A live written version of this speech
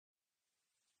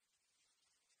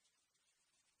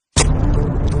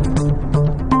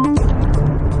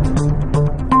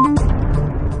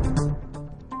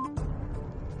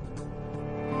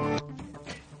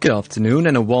Good afternoon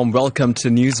and a warm welcome to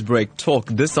Newsbreak Talk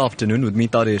this afternoon with me,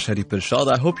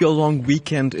 Prashad. I hope your long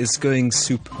weekend is going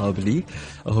superbly.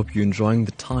 I hope you're enjoying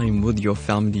the time with your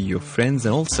family, your friends,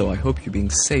 and also I hope you're being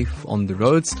safe on the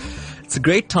roads. It's a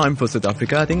great time for South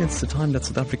Africa. I think it's the time that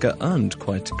South Africa earned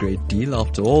quite a great deal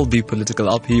after all the political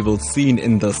upheaval seen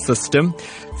in the system.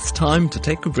 It's time to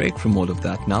take a break from all of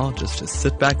that now, just to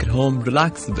sit back at home,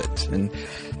 relax a bit, and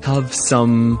have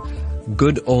some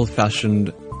good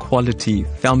old-fashioned quality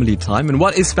family time. And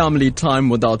what is family time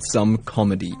without some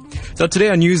comedy? So today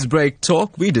on Newsbreak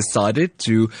Talk, we decided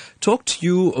to talk to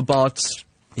you about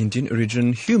Indian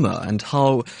origin humor and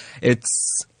how it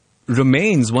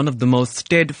remains one of the most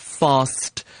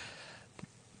steadfast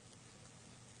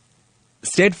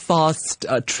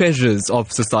treasures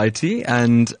of society,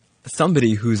 and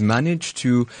somebody who's managed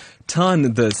to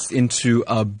turn this into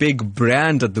a big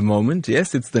brand at the moment.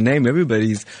 Yes, it's the name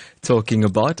everybody's talking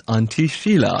about, Aunty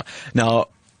Sheila. Now,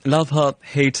 love her,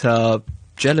 hate her,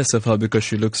 jealous of her because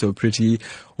she looks so pretty,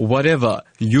 whatever,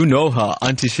 you know her.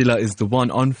 Aunty Sheila is the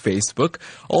one on Facebook,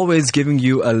 always giving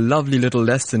you a lovely little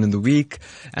lesson in the week,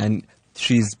 and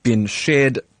she's been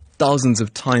shared thousands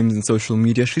of times in social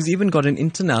media. She's even got an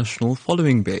international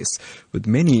following base with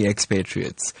many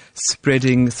expatriates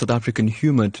spreading South African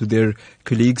humor to their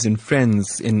colleagues and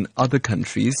friends in other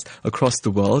countries across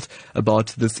the world about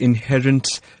this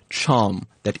inherent charm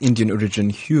that Indian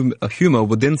origin humor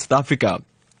within South Africa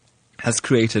has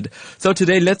created. So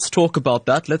today, let's talk about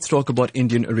that. Let's talk about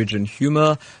Indian origin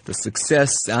humor, the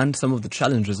success, and some of the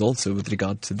challenges also with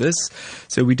regard to this.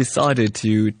 So we decided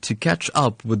to catch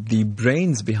up with the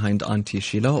brains behind Aunty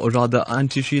Sheila, or rather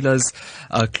Aunty Sheila's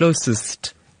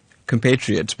closest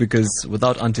compatriot, because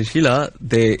without Aunty Sheila,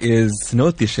 there is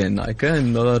no Tishen Naika,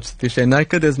 and without Tishen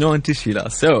Naika, there's no Aunty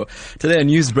Sheila. So today on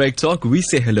Newsbreak Talk, we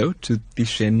say hello to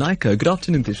Tishen Naika. Good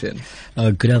afternoon, Tishen.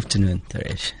 Good afternoon,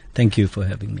 Taresh. Thank you for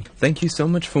having me. Thank you so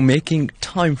much for making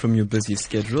time from your busy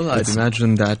schedule. I'd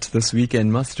imagine that this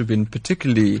weekend must have been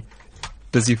particularly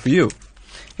busy for you.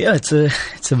 Yeah, it's a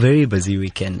very busy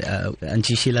weekend.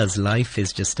 Aunty Sheila's life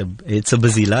is it's a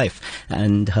busy life,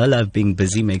 and her life being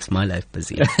busy makes my life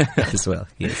busy as well.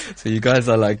 Yes. So you guys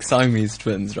are like Siamese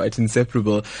twins, right?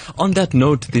 Inseparable. On that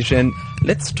note, Tishen,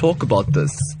 let's talk about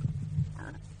this.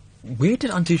 Where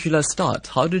did Aunty Sheila start?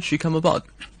 How did she come about?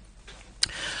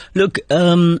 Look,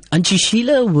 Aunty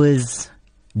Sheila was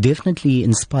definitely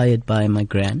inspired by my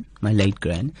late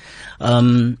gran.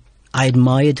 I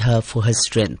admired her for her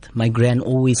strength. My gran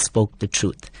always spoke the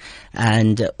truth,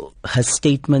 and her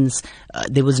statements,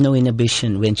 there was no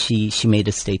inhibition when she made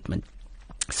a statement.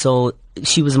 So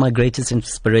she was my greatest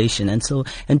inspiration. And so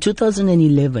in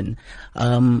 2011,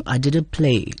 I did a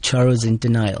play, Charos in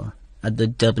Denial, at the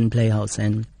Durban Playhouse,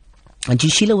 and Aunty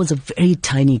Sheila was a very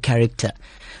tiny character.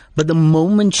 But the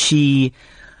moment she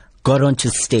got onto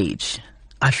stage,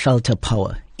 I felt her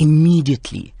power.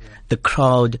 Immediately, the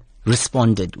crowd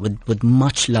responded with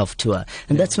much love to her.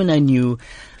 And that's when I knew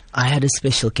I had a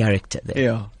special character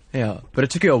there. Yeah. But it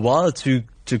took you a while to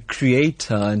create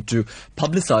her and to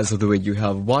publicize her the way you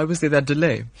have. Why was there that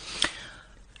delay?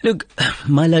 Look,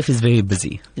 my life is very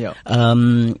busy. Yeah.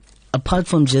 Apart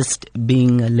from just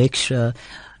being a lecturer,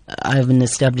 I have an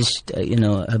established,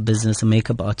 a business, a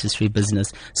makeup artistry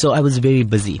business. So I was very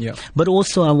busy. Yeah. But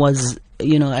also I was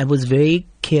very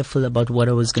careful about what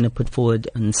I was going to put forward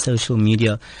on social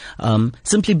media,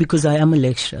 simply because I am a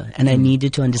lecturer and I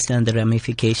needed to understand the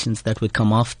ramifications that would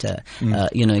come after,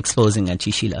 exposing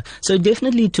Aunty Sheila. So it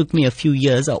definitely took me a few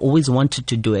years. I always wanted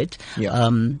to do it. Yeah.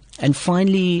 And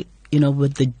finally,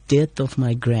 with the death of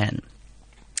my gran,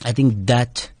 I think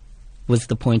that was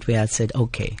the point where I said,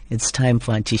 okay, it's time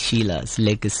for Aunty Sheila's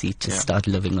legacy to start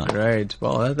living on. Right.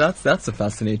 Well, that's a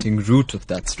fascinating root of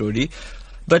that story.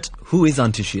 But who is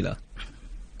Aunty Sheila?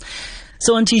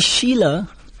 So Aunty Sheila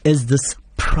is this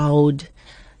proud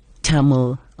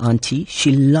Tamil auntie.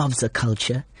 She loves her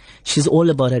culture. She's all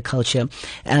about her culture.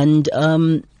 And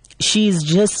she's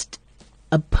just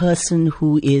a person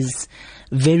who is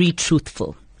very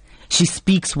truthful. She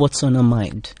speaks what's on her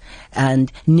mind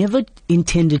and never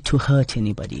intended to hurt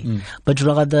anybody, but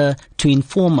rather to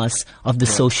inform us of the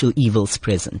social evils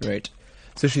present. Right.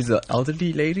 So she's an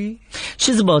elderly lady?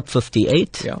 She's about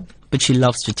 58, but she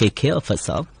loves to take care of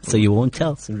herself, so you won't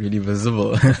tell. It's really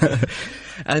visible.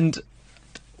 And,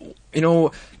 I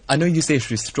know you say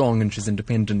she's strong and she's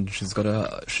independent. She's got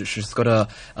a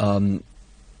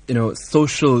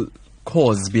social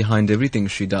cause behind everything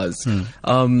she does.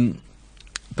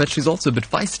 But she's also a bit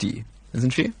feisty,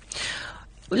 isn't she?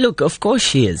 Look, of course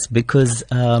she is, because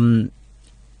I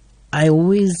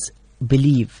always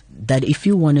believe that if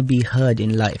you want to be heard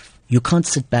in life, You can't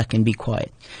sit back and be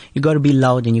quiet. You got to be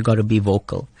loud and you got to be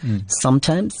vocal.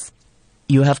 Sometimes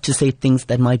you have to say things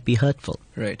that might be hurtful.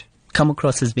 Right. Come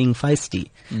across as being feisty.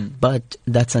 But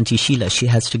that's Aunty Sheila. She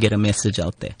has to get a message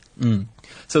out there.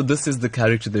 So this is the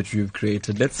character that you've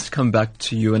created. Let's come back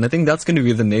to you. And I think that's going to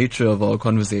be the nature of our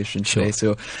conversation today.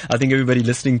 So I think everybody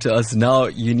listening to us now,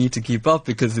 you need to keep up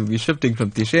because we'll be shifting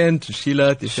from Tishen to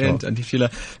Sheila, Tishen to Aunty Sheila.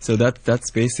 So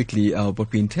that's basically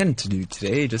what we intend to do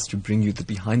today, just to bring you the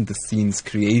behind-the-scenes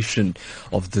creation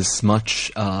of this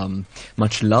much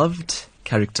loved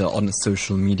character on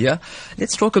social media.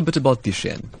 Let's talk a bit about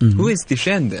Tishen. Who is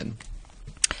Tishen then?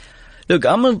 Look,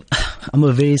 I'm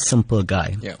a very simple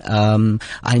guy. Yeah.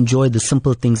 I enjoy the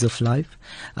simple things of life.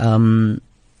 I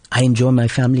enjoy my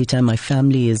family time. My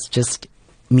family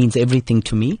means everything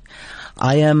to me.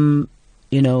 I am,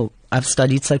 I've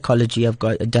studied psychology. I've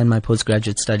done my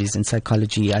postgraduate studies in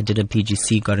psychology. I did a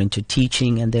PGC, got into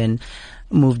teaching, and then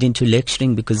moved into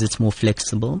lecturing because it's more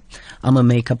flexible. I'm a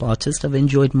makeup artist. I've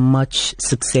enjoyed much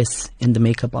success in the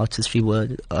makeup artistry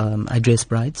world. I dress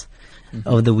brides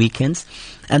over the weekends.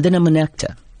 And then I'm an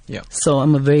actor. Yeah. So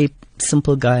I'm a very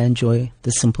simple guy. I enjoy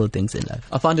the simple things in life.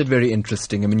 I find it very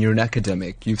interesting. I mean, you're an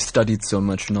academic. You've studied so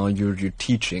much now. You're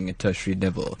teaching at tertiary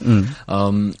level.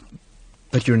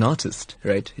 But you're an artist,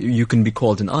 right? You can be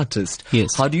called an artist.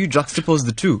 Yes. How do you juxtapose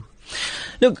the two?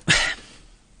 Look,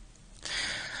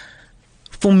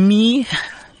 for me,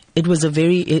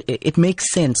 it makes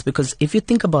sense because if you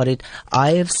think about it,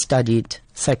 I have studied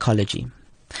psychology.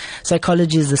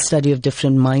 Psychology is the study of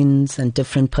different minds and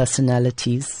different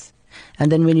personalities.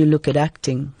 And then when you look at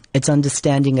acting, it's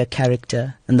understanding a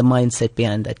character and the mindset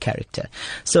behind that character.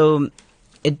 So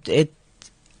I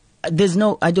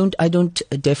don't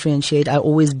differentiate. I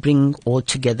always bring all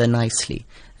together nicely.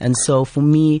 And so for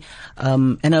me,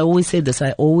 and I always say this,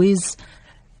 I always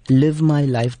live my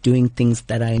life doing things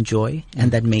that I enjoy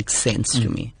and that make sense to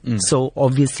me. So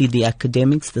obviously the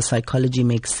academics, the psychology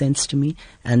makes sense to me,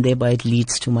 and thereby it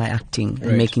leads to my acting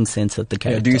and making sense of the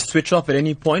character. Do you switch off at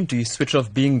any point? Do you switch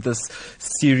off being this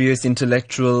serious,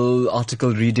 intellectual,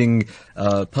 article reading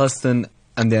person,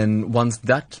 and then once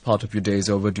that part of your day is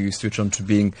over, do you switch on to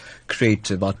being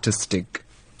creative, artistic?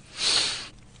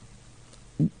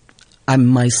 I'm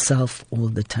myself all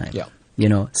the time. Yeah.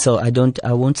 So I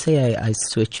won't say I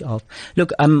switch off.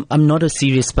 Look, I'm not a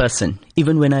serious person.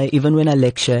 Even when I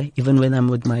lecture, even when I'm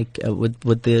with my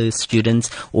with the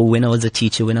students, or when I was a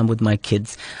teacher, when I'm with my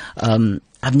kids,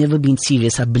 I've never been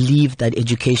serious. I believe that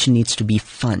education needs to be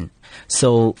fun.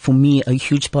 So for me, a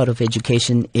huge part of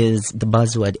education is the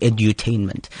buzzword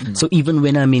edutainment. So even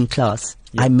when I'm in class,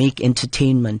 I make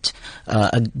entertainment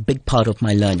a big part of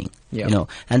my learning.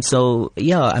 And so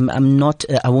I'm not.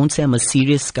 I won't say I'm a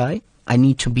serious guy. I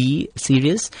need to be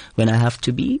serious when I have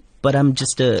to be, but I'm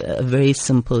just a very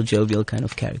simple, jovial kind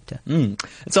of character.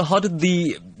 So how did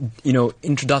the,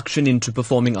 introduction into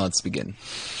performing arts begin?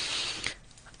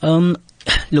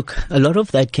 Look, a lot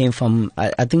of that came from,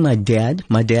 I think my dad.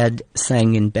 My dad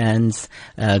sang in bands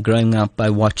growing up.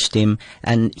 I watched him,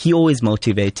 and he always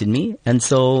motivated me. And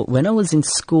so when I was in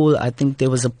school, I think there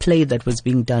was a play that was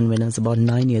being done when I was about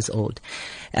 9 years old.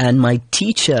 And my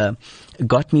teacher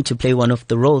got me to play one of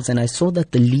the roles, and I saw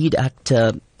that the lead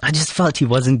actor, I just felt he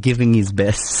wasn't giving his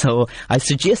best. So I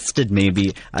suggested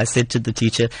I said to the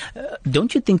teacher,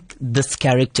 don't you think this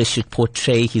character should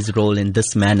portray his role in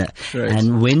this manner? Right.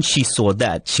 And when she saw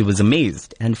that, she was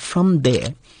amazed. And from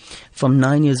there, from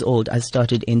 9 years old, I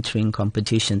started entering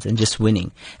competitions and just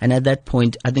winning. And at that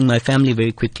point, I think my family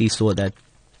very quickly saw that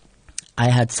I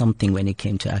had something when it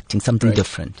came to acting, something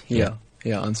different.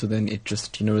 Yeah, and so then it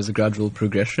just, was a gradual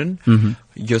progression.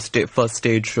 Your first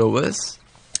stage show was?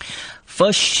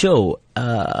 First show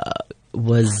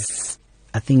was,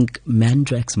 I think,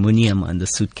 Mandrax Munyama and the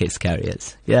Suitcase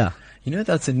Carriers. Yeah.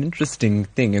 That's an interesting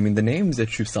thing. I mean, the names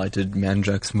that you cited,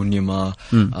 Mandrax Munyama,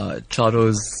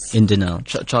 Charos in Denial.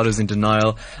 Charos in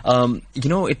Denial.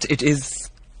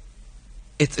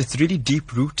 It's really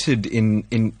deep-rooted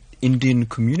in Indian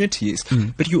communities,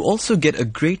 but you also get a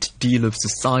great deal of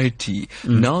society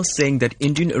now saying that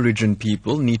Indian origin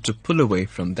people need to pull away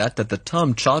from that the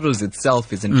term Charos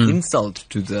itself is an insult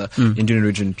to the Indian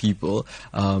origin people,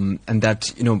 and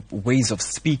that, ways of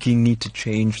speaking need to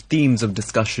change, themes of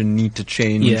discussion need to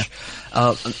change,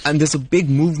 and there's a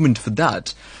big movement for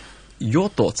that. Your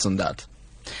thoughts on that?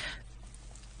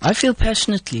 I feel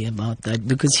passionately about that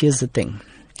because here's the thing.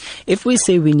 If we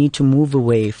say we need to move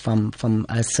away from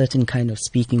a certain kind of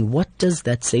speaking, what does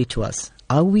that say to us?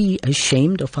 Are we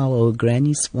ashamed of how our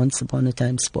grannies once upon a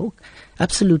time spoke?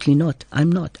 Absolutely not. I'm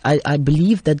not. I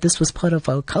believe that this was part of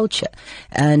our culture,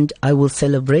 and I will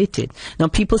celebrate it. Now,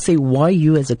 people say, why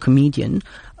you as a comedian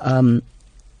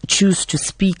choose to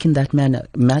speak in that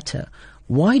matter?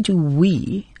 Why do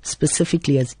we,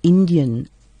 specifically as Indian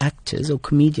actors or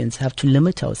comedians, have to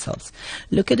limit ourselves?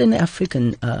 Look at an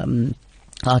African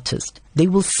artist. They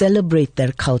will celebrate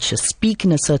their culture, speak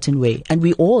in a certain way, and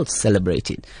we all celebrate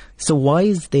it. So why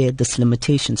is there this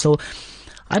limitation? So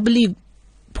I believe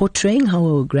portraying how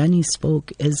our granny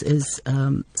spoke is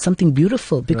something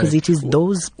beautiful, because it is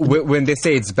those... When they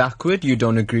say it's backward, you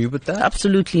don't agree with that?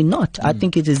 Absolutely not. I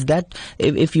think it is that,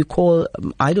 if you call...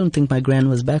 I don't think my gran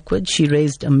was backward. She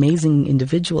raised amazing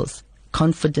individuals,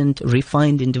 confident,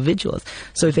 refined individuals.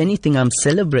 So if anything, I'm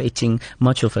celebrating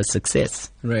much of her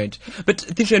success. Right. But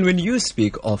Tishan, when you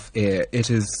speak off air, it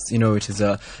is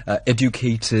a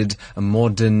educated, a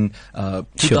modern,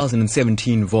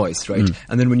 2017 voice, right?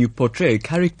 And then when you portray a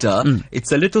character,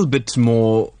 it's a little bit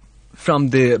more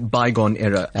from the bygone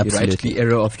era, right? The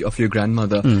era of your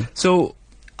grandmother. So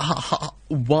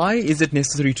why is it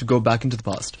necessary to go back into the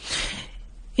past?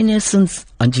 In essence,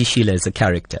 Aunty Sheila is a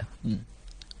character.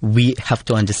 We have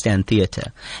to understand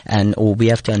theatre, or we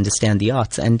have to understand the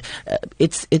arts, and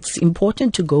it's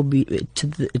important to go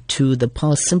to the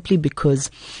past, simply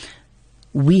because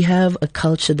we have a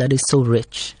culture that is so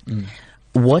rich.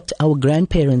 What our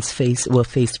grandparents were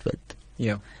faced with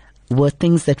were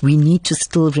things that we need to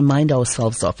still remind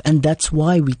ourselves of, and that's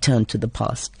why we turn to the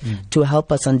past to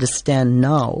help us understand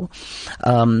now.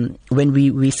 When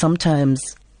we sometimes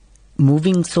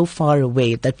moving so far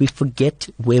away that we forget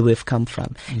where we've come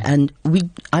from. And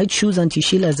I choose Aunty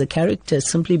Sheila as a character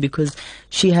simply because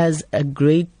she has a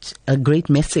great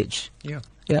message. Yeah.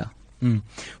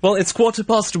 Well, it's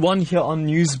 1:15 here on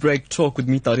Newsbreak Talk with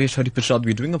me, Taresh Haripashad.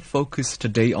 We're doing a focus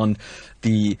today on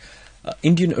the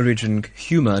Indian origin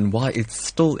humour and why it's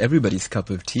still everybody's cup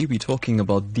of tea. We're talking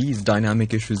about these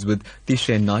dynamic issues with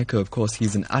Tishan Naika. Of course,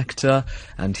 he's an actor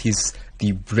and he's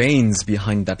the brains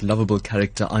behind that lovable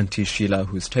character, Aunty Sheila,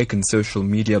 who's taken social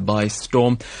media by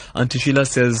storm. Aunty Sheila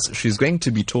says she's going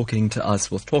to be talking to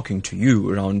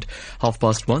you around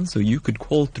 1:30, so you could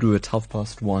call through at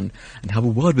 1:30 and have a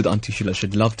word with Aunty Sheila.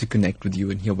 She'd love to connect with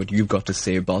you and hear what you've got to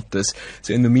say about this.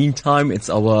 So in the meantime, it's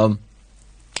our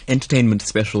entertainment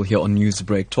special here on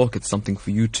Newsbreak Talk. It's something for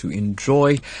you to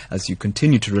enjoy as you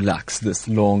continue to relax this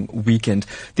long weekend.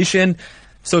 Tishan,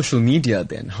 social media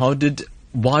then,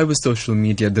 why was social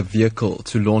media the vehicle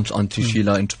to launch Aunty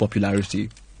Sheila into popularity?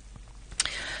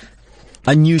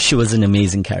 I knew she was an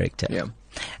amazing character. Yeah.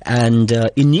 And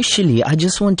initially, I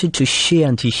just wanted to share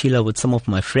Aunty Sheila with some of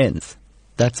my friends.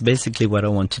 That's basically what I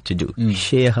wanted to do,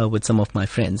 share her with some of my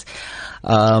friends.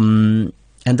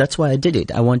 And that's why I did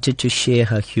it. I wanted to share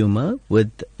her humor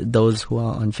with those who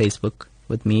are on Facebook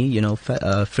with me,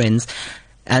 friends.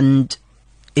 And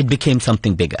it became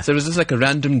something bigger. So was this like a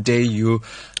random day you...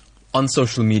 on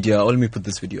social media, let me put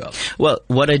this video up. Well,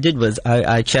 what I did was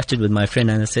I chatted with my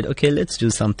friend and I said, okay, let's do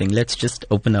something. Let's just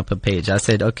open up a page. I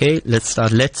said, okay, let's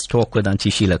talk with Aunty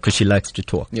Sheila because she likes to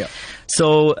talk. Yeah.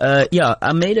 So,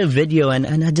 I made a video and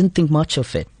I didn't think much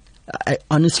of it. I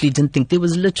honestly didn't think. There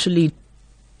was literally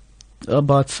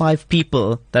about 5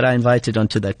 people that I invited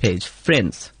onto that page,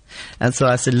 friends. And so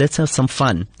I said, let's have some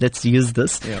fun. Let's use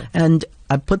this. Yeah. And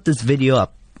I put this video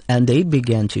up and they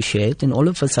began to share it. And all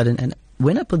of a sudden, and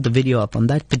when I put the video up on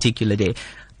that particular day,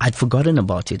 I'd forgotten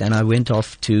about it and I went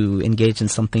off to engage in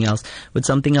something else.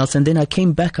 And then I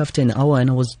came back after an hour and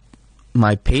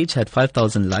my page had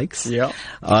 5,000 likes. Yeah.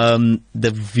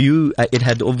 It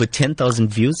had over 10,000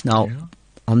 views. Now,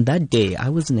 on that day, I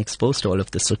wasn't exposed to all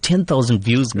of this. So 10,000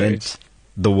 views meant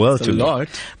the world to me. Lot.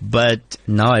 But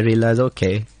now I realize,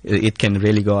 okay, it can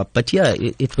really go up. But yeah,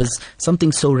 it was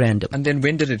something so random. And then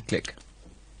when did it click?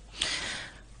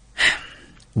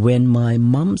 When my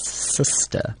mum's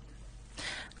sister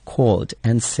called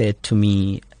and said to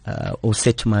me, or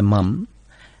said to my mum,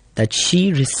 that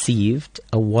she received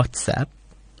a WhatsApp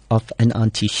of an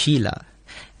Aunty Sheila.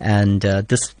 And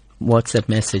this WhatsApp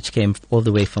message came all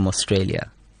the way from Australia.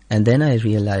 And then I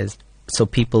realized, so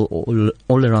people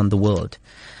all around the world,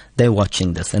 they're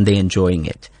watching this and they're enjoying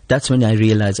it. That's when I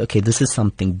realized, okay, this is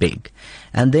something big.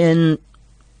 And then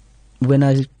when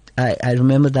I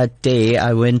remember that day,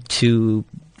 I went to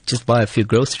just buy a few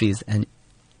groceries, and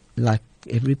like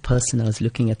every person I was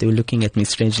looking at, they were looking at me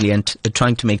strangely and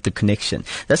trying to make the connection.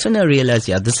 That's when I realized,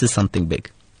 yeah, this is something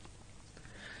big.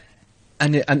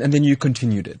 And then you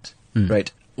continued it,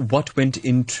 right? What went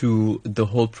into the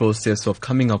whole process of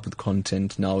coming up with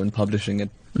content now and publishing it?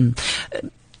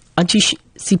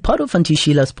 See, part of Aunty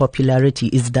Sheila's popularity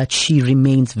is that she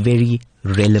remains very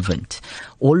relevant.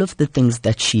 All of the things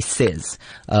that she says,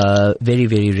 very,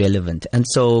 very relevant. And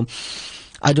so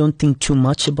I don't think too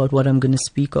much about what I'm going to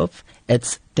speak of.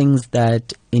 It's things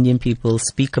that Indian people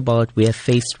speak about, we are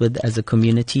faced with as a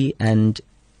community. And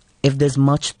if there's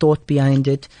much thought behind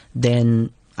it,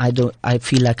 then I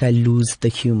feel like I lose the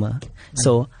humor.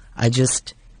 So I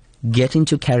just get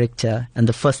into character, and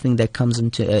the first thing that comes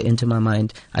into my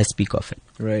mind, I speak of it.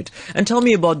 Right. And tell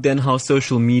me about then how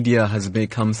social media has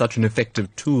become such an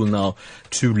effective tool now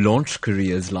to launch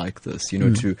careers like this, you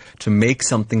know, to make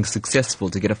something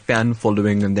successful, to get a fan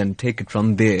following and then take it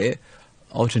from there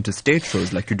out into stage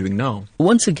shows like you're doing now.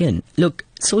 Once again, look,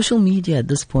 social media at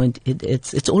this point,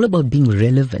 it's all about being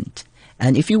relevant.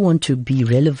 And if you want to be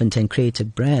relevant and create a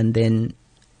brand, then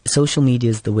social media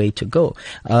is the way to go.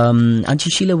 Aunty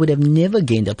Sheila would have never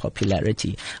gained a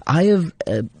popularity. I've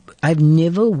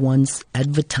never once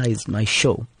advertised my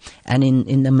show, and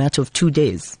in a matter of 2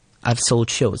 days, I've sold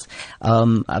shows.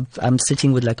 I'm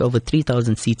sitting with like over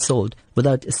 3,000 seats sold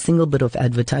without a single bit of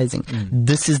advertising.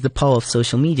 This is the power of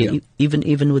social media.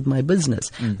 Even with my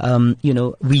business, you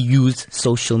know, we use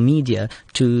social media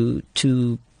to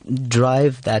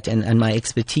drive that and my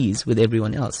expertise with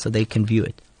everyone else, so they can view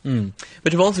it.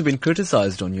 But you've also been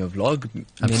criticized on your vlog.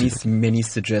 Many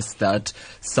suggest that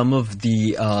some of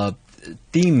the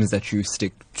themes that you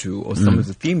stick to, or some of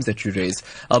the themes that you raise,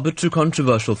 are a bit too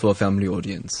controversial for a family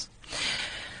audience.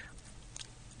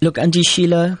 Look, Aunty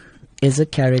Sheila is a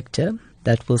character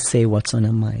that will say what's on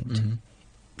her mind.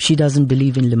 She doesn't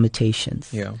believe in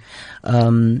limitations.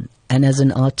 And as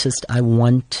an artist, I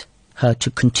want her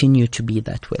to continue to be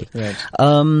that way.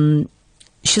 Right.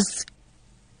 She's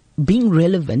being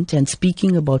relevant and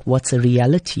speaking about what's a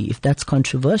reality. If that's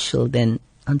controversial, then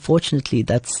unfortunately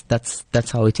that's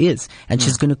how it is, and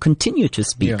she's going to continue to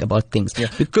speak about things.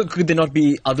 Could there not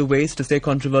be other ways to say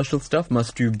controversial stuff?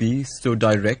 Must you be so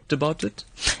direct about it?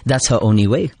 That's her only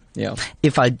way.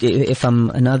 If I'm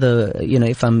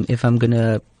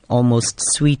gonna almost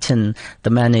sweeten the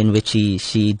manner in which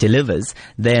she delivers,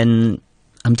 then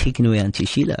I'm taking away Aunty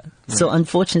Sheila. So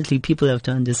unfortunately, people have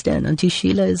to understand Aunty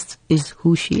Sheila is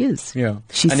who she is.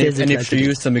 She says it. And if she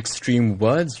used some extreme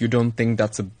words, you don't think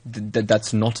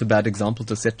that's not a bad example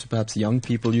to set to perhaps young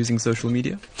people using social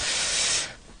media?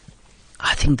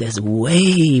 I think there's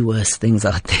way worse things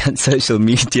out there on social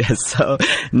media. So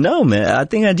no, man, I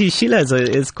think Aunty Sheila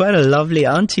is quite a lovely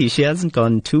auntie. She hasn't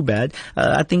gone too bad.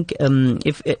 I think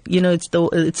if it's the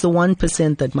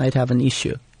 1% that might have an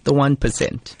issue. The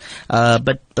 1%,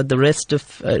 but the rest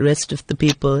of the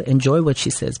people enjoy what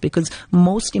she says, because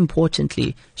most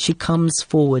importantly, she comes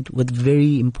forward with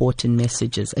very important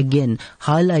messages. Again,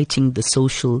 highlighting the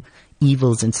social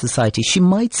evils in society. She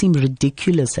might seem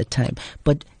ridiculous at times,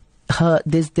 but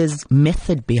there's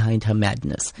method behind her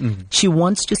madness. She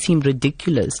wants to seem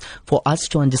ridiculous for us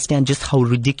to understand just how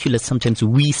ridiculous sometimes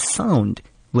we sound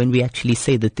when we actually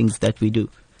say the things that we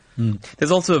do. There's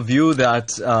also a view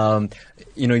that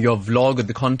your vlog or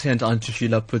the content Aunty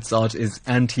Sheila puts out is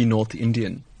anti-North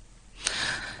Indian.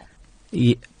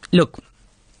 Look,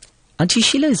 Aunty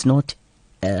Sheila is not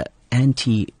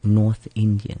anti-North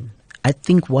Indian. I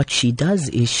think what she does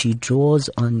is she draws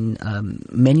on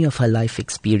many of her life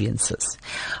experiences.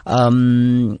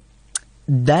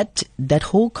 That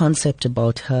whole concept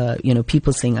about her,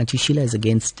 people saying Aunty Sheila is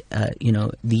against,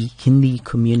 the Hindi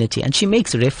community, and she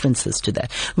makes references to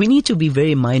that. We need to be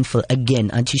very mindful.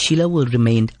 Again, Aunty Sheila will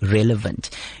remain relevant.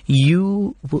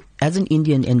 You, as an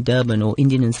Indian in Durban or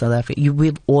Indian in South Africa,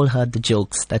 we've all heard the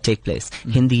jokes that take place,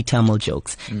 Hindi, Tamil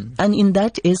jokes. And in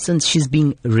that essence, she's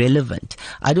being relevant.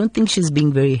 I don't think she's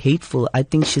being very hateful. I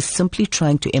think she's simply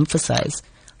trying to emphasize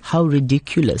how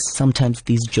ridiculous sometimes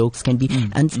these jokes can be.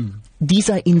 And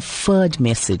these are inferred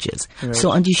messages. Right.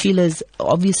 So Aunty Sheila is,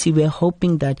 obviously we're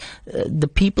hoping that the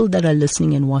people that are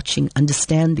listening and watching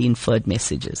understand the inferred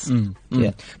messages.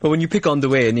 But when you pick on the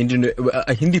way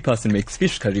a Hindi person makes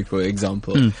fish curry, for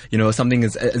example, something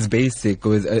as basic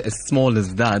or as small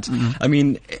as that, I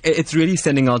mean, it's really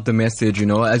sending out the message,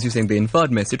 as you're saying, the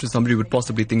inferred message, or somebody would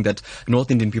possibly think that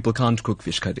North Indian people can't cook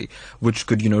fish curry, which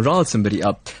could, rile somebody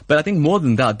up. But I think more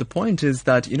than that, the point is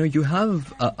that, you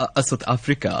have a South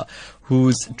Africa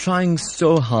who's trying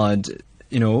so hard,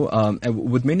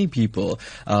 with many people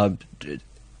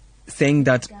saying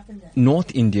that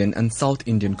North Indian and South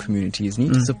Indian communities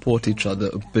need to support each other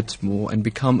a bit more and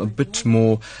become a bit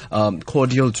more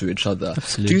cordial to each other.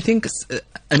 Absolutely. Do you think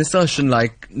an assertion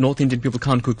like North Indian people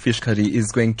can't cook fish curry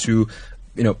is going to,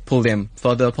 pull them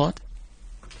further apart?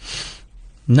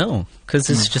 No, because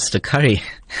it's just a curry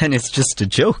and it's just a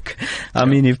joke. I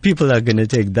mean, if people are going to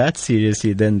take that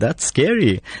seriously, then that's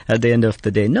scary at the end of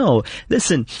the day. No,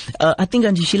 listen, I think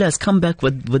Aunty Sheila has come back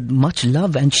with much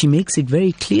love, and she makes it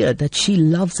very clear that she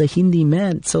loves a Hindi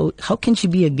man. So how can she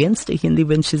be against a Hindi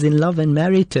when she's in love and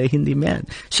married to a Hindi man?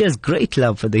 She has great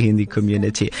love for the Hindi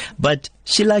community, but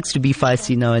she likes to be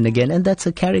feisty now and again, and that's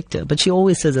her character. But she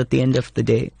always says at the end of the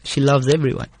day, she loves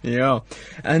everyone. Yeah,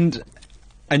 and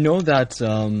I know that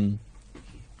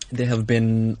there have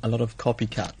been a lot of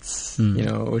copycats,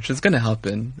 which is going to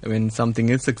happen. When something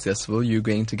is successful, you're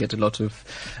going to get a lot of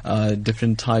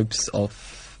different types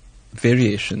of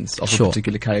variations of a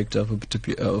particular character, of a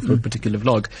particular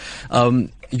vlog.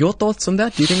 Your thoughts on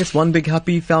that? Do you think it's one big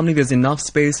happy family? There's enough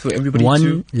space for everybody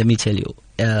to... Let me tell you,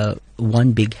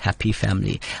 one big happy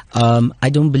family. I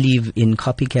don't believe in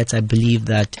copycats. I believe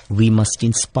that we must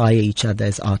inspire each other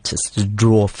as artists to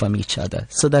draw from each other.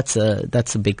 So that's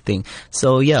a big thing.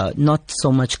 So yeah, not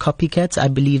so much copycats. I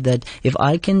believe that if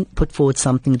I can put forward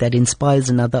something that inspires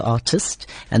another artist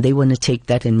and they want to take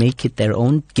that and make it their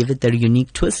own, give it their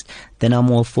unique twist, then I'm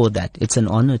all for that. It's an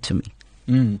honor to me.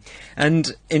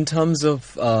 And in terms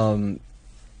of,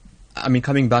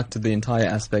 coming back to the entire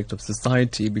aspect of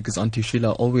society, because Aunty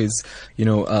Sheila always,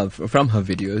 from her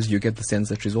videos, you get the sense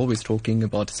that she's always talking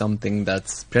about something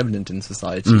that's prevalent in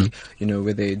society,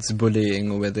 whether it's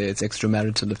bullying or whether it's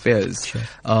extramarital affairs.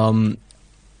 Sure.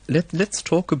 Let's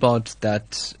talk about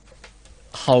that,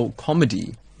 how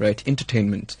comedy, right,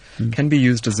 entertainment, can be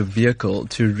used as a vehicle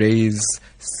to raise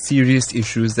serious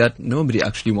issues that nobody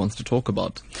actually wants to talk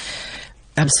about.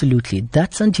 Absolutely.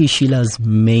 That's Aunty Sheila's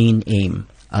main aim.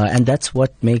 And that's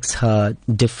what makes her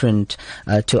different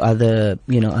to other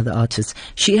artists.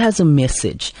 She has a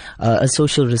message, a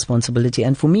social responsibility.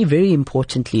 And for me, very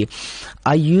importantly,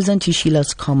 I use Aunty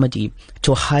Sheila's comedy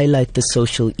to highlight the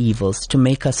social evils, to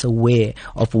make us aware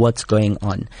of what's going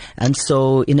on. And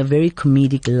so in a very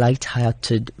comedic,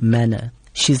 light-hearted manner,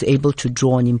 she's able to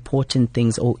draw on important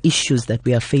things or issues that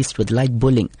we are faced with, like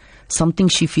bullying. Something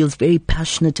she feels very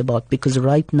passionate about, because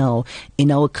right now in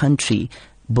our country,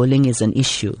 bullying is an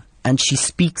issue, and she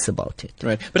speaks about it.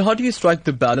 Right. But how do you strike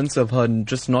the balance of her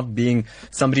just not being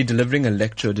somebody delivering a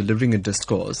lecture, delivering a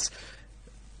discourse?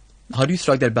 How do you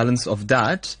strike that balance of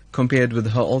that compared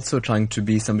with her also trying to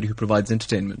be somebody who provides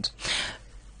entertainment?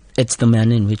 It's the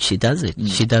manner in which she does it.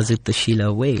 She does it the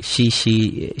Sheila way.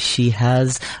 She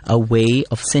has a way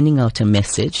of sending out a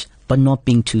message, but not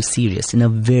being too serious, in a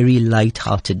very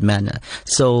light-hearted manner.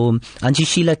 So Aunty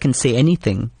Sheila can say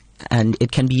anything, and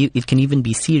it can even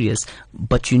be serious,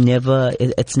 but there's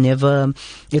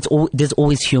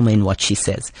always humor in what she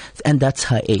says, and that's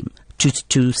her aim,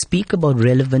 to speak about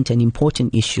relevant and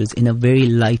important issues in a very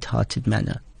light-hearted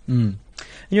manner.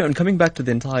 And coming back to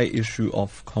the entire issue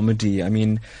of comedy,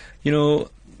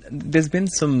 there's been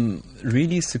some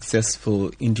really successful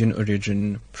Indian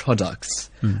origin products.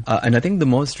 And I think the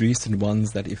most recent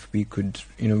ones that if we could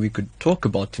talk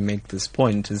about to make this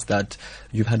point is that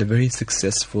you've had a very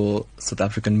successful South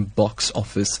African box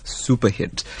office super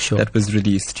hit that was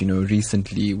released,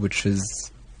 recently, which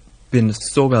has been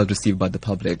so well received by the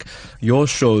public. Your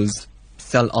shows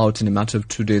sell out in a matter of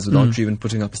 2 days without you even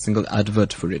putting up a single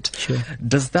advert for it. Sure.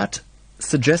 Does that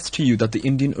suggest to you that the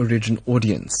Indian origin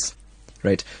audience,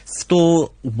 right,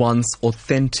 still wants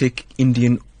authentic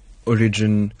Indian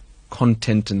origin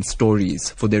content and stories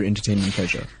for their entertainment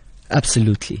pleasure?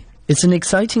 Absolutely. It's an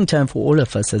exciting time for all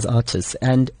of us as artists.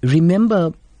 And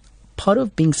remember, part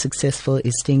of being successful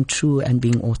is staying true and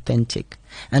being authentic.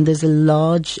 And there's a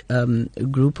large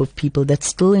group of people that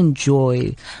still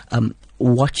enjoy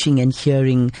watching and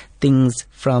hearing things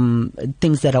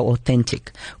that are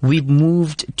authentic. We've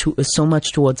moved so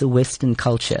much towards a Western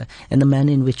culture, and the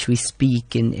manner in which we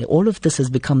speak, and all of this has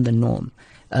become the norm.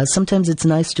 Sometimes it's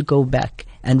nice to go back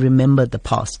and remember the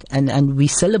past, and we're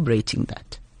celebrating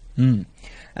that.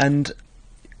 And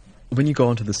when you go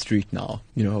onto the street now,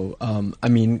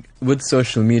 with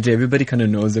social media, everybody kind of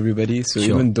knows everybody. So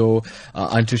even though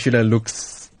Aunty Sheila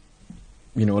looks,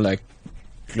 like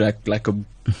a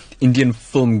Indian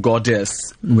film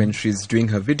goddess when she's doing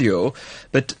her video,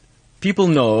 but people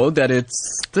know that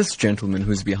it's this gentleman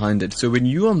who's behind it. So when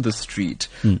you're on the street,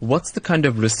 what's the kind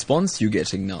of response you're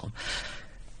getting now?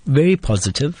 Very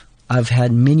positive. I've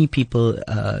had many people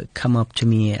come up to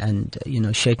me and,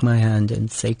 shake my hand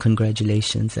and say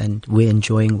congratulations, and we're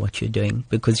enjoying what you're doing,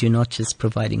 because you're not just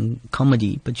providing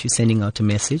comedy, but you're sending out a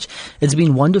message. It's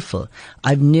been wonderful.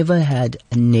 I've never had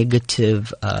a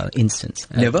negative instance.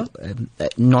 Never?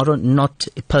 Not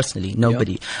personally,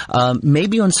 nobody.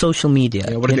 Maybe on social media.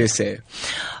 Yeah, what do they say?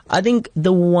 I think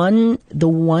the one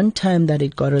time that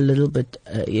it got a little bit,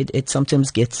 it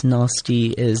sometimes gets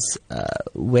nasty is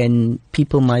when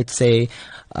people might say,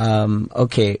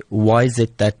 okay, why is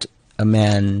it that a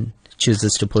man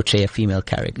chooses to portray a female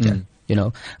character? You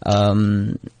know,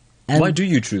 and why do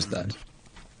you choose that?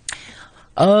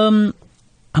 I'm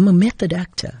a method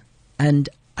actor, and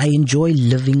I enjoy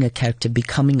living a character,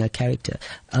 becoming a character.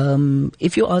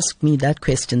 If you ask me that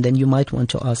question, then you might want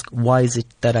to ask, why is it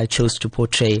that I chose to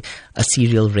portray a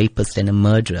serial rapist and a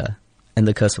murderer in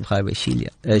The Curse of Highway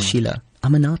Sheila?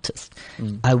 I'm an artist.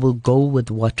 I will go with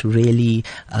what really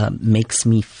makes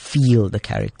me feel the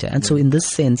character. And so in this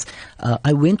sense,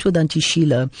 I went with Aunty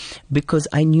Sheila because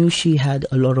I knew she had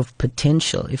a lot of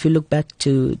potential. If you look back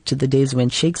to the days when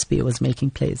Shakespeare was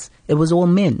making plays, it was all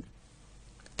men.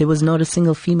 There was not a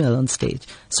single female on stage.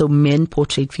 So men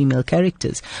portrayed female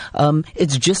characters.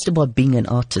 It's just about being an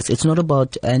artist. It's not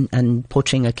about and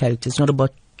portraying a character. It's not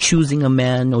about choosing a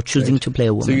man or choosing to play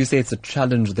a woman. So you say it's a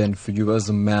challenge then for you as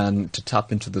a man to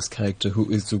tap into this character who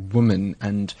is a woman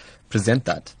and present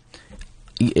that?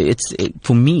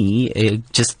 For me,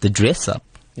 just the dress up.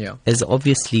 Yeah. Is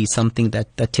obviously something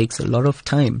that takes a lot of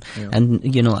time. Yeah.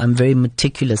 And, you know, I'm very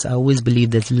meticulous. I always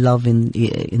believe there's love in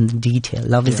detail.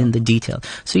 Love is in the detail.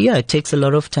 So, yeah, it takes a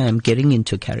lot of time getting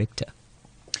into character.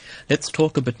 Let's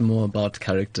talk a bit more about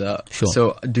character. Sure.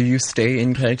 So, do you stay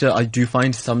in character? Do you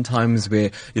find sometimes where,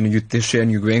 you know, you're this year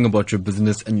and you're going about your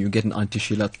business and you get an Aunty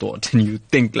Sheila thought and you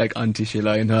think like Aunty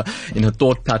Sheila in her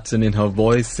thought pattern, in her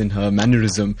voice, in her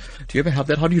mannerism? Do you ever have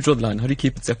that? How do you draw the line? How do you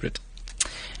keep it separate?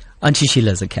 Aunty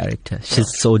Sheila is a character.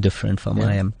 She's so different from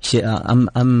I am.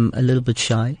 I'm a little bit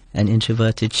shy and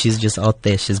introverted. She's just out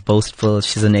there. She's boastful.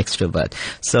 She's an extrovert.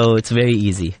 So it's very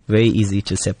easy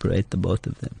to separate the both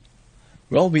of them.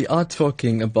 Well, we are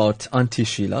talking about Aunty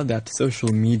Sheila, that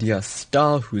social media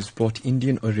star who's brought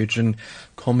Indian origin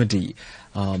comedy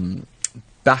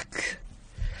back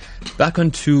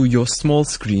onto your small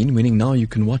screen, meaning now you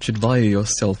can watch it via your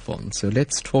cell phone. So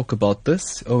let's talk about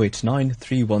this.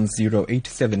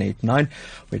 089-310-8789.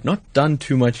 We're not done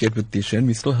too much yet with Dishan.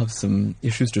 We still have some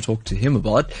issues to talk to him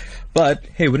about. But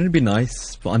hey, wouldn't it be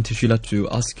nice for Aunty Sheila to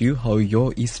ask you how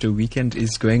your Easter weekend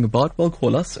is going about? Well,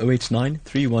 call us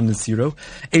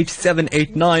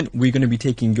 089-310-8789. We're going to be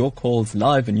taking your calls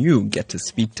live and you get to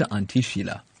speak to Aunty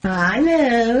Sheila.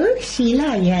 Hello,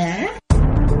 Sheila, yeah?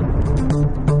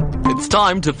 It's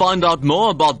time to find out more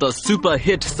about the super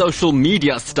hit social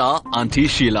media star, Aunty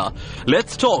Sheila.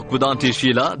 Let's talk with Aunty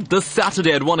Sheila this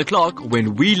Saturday at 1 o'clock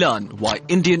when we learn why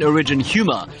Indian origin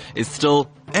humor is still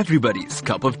everybody's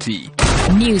cup of tea.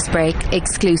 Newsbreak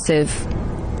exclusive.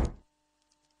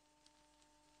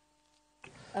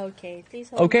 Okay, please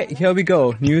hold Okay, here we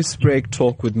go. Newsbreak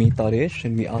Talk with me, Taresh,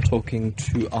 and we are talking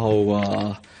to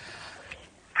our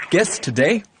guest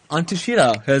today. Aunty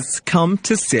Sheila has come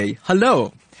to say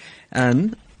hello.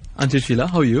 And Aunty Sheila,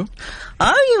 how are you?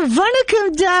 Oh,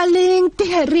 vanakkam, darling.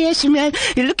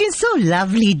 You're looking so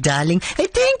lovely, darling. Hey,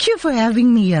 thank you for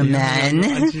having me here, man.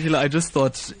 Aunty Sheila, I just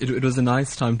thought it was a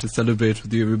nice time to celebrate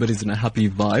with you. Everybody's in a happy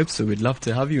vibe, so we'd love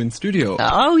to have you in studio.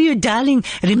 Oh, you darling.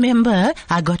 Remember,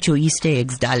 I got your Easter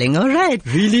eggs, darling. All right.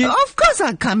 Really? Of course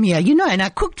I'll come here, you know, and I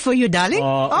cooked for you, darling.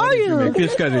 What did you make?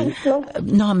 Fish curry?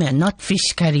 No, man, not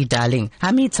fish curry, darling.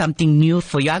 I made something new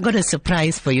for you. I got a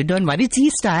surprise for you. Don't worry. It's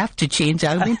Easter. I have to change.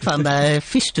 I went from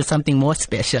fish to something more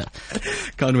special.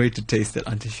 Can't wait to taste it,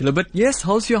 Aunty Sheila. But yes,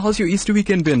 how's your Easter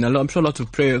weekend been? I'm sure lots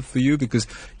of prayer for you because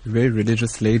you're a very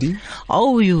religious lady.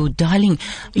 Oh, you darling.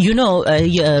 You know,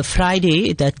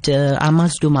 Friday that I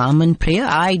must do my Aman prayer.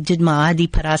 I did my Adi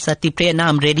Parasati prayer. Now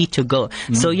I'm ready to go.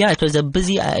 So yeah, it was a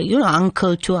busy,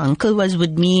 uncle too. Uncle was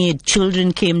with me.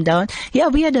 Children came down. Yeah,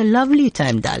 we had a lovely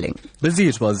time, darling. Busy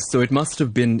it was. So it must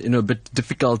have been, a bit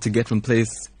difficult to get from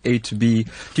place A to B.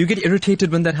 Do you get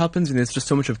irritated when that happens and there's just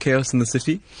so much of chaos in the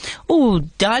city? Oh,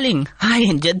 darling, I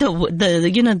enjoy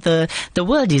the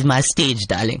world is my stage,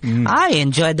 darling. I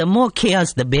enjoy the more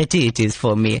chaos, the better it is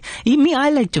for me. I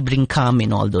like to bring calm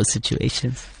in all those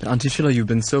situations. Aunty Sheila, you've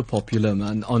been so popular,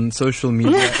 man, on social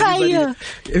media.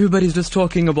 Everybody's just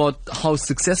talking about how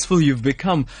successful you've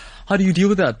become. How do you deal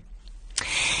with that?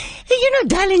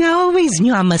 Darling, I always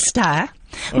knew I'm a star.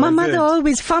 My mother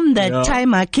always, from that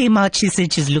time I came out, she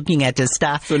said she's looking at a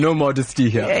star. So no modesty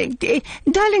here.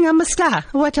 Darling, I'm a star.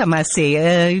 What am I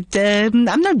saying?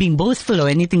 I'm not being boastful or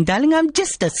anything, darling. I'm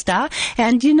just a star.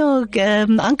 And,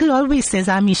 Uncle always says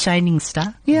I'm a shining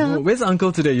star. Yeah. Oh, where's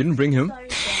Uncle today? You didn't bring him?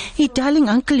 Hey, darling,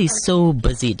 Uncle is so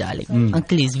busy, darling.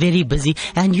 Uncle is very busy.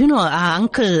 And,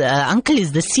 Uncle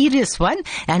is the serious one.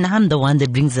 And I'm the one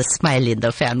that brings a smile in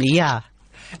the family. Yeah.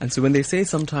 And so when they say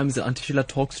sometimes that Aunty Sheila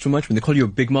talks too much, when they call you a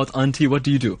big mouth auntie, what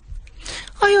do?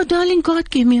 Oh, your darling, God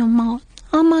gave me a mouth.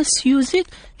 I must use it.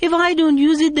 If I don't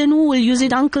use it, then who will use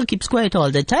it? Uncle keeps quiet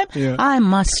all the time. Yeah. I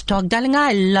must talk, darling.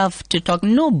 I love to talk.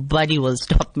 Nobody will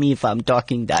stop me if I'm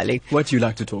talking, darling. What do you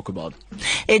like to talk about?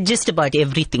 It's just about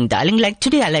everything, darling. Like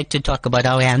today, I like to talk about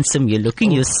how handsome you're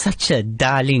looking. You're such a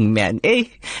darling man, eh?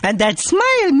 And that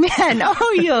smile, man.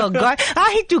 Oh, your God.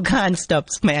 I too can't stop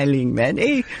smiling, man,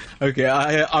 eh? Okay,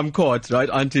 I'm caught, right?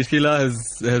 Aunty Sheila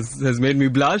has made me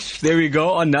blush. There we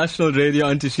go, on national radio,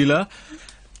 Aunty Sheila.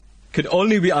 Could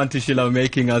only be Aunty Sheila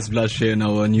making us blush here in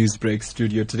our Newsbreak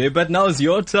studio today. But now it's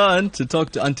your turn to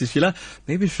talk to Aunty Sheila.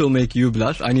 Maybe she'll make you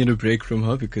blush. I need a break from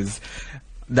her because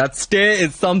that stare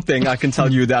is something, I can tell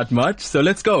you that much. So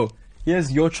let's go.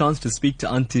 Here's your chance to speak to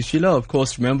Aunty Sheila. Of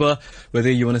course, remember,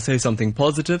 whether you want to say something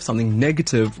positive, something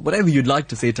negative, whatever you'd like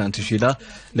to say to Aunty Sheila,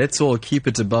 let's all keep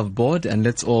it above board and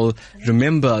let's all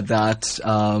remember that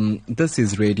this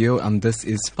is radio and this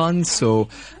is fun. So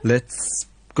let's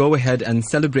go ahead and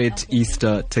celebrate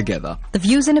Easter together. The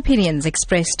views and opinions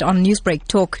expressed on Newsbreak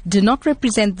Talk do not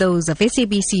represent those of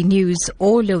SABC News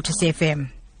or Lotus FM.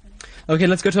 Okay,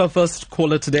 let's go to our first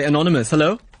caller today. Anonymous,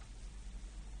 hello?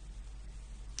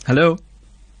 Hello?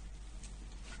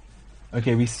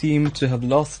 Okay, we seem to have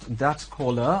lost that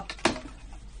caller.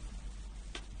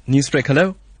 Newsbreak,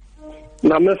 hello?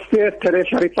 Namaste, Teresh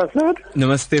Haripasad.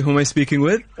 Namaste, who am I speaking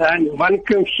with? And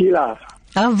Vankum Sheila.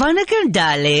 Vanakkam,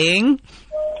 darling.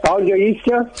 How's your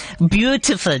Easter?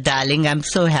 Beautiful, darling. I'm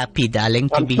so happy, darling,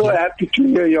 to be I'm so here. happy to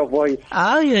hear your voice.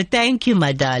 Oh, yeah, thank you,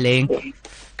 my darling.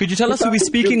 Could you tell us who we're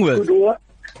speaking with? Good work.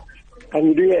 And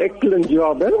you're doing an excellent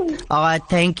job, eh? Oh,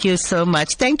 thank you so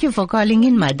much. Thank you for calling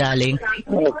in, my darling.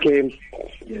 Okay.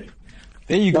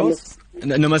 There you go.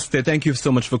 Namaste. Thank you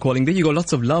so much for calling. There you go.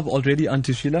 Lots of love already,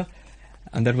 Aunty Sheila.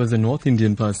 And that was a North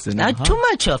Indian person. Too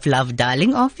much of love,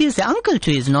 darling. Obviously, Uncle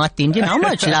too is North Indian. How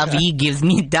much love he gives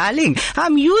me, darling.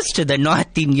 I'm used to the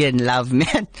North Indian love,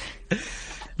 man.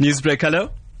 Newsbreak,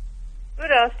 hello?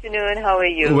 Good afternoon, how are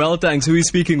you? Well, thanks. Who are you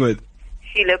speaking with?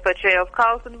 Sheila Patre of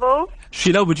Carlsonville.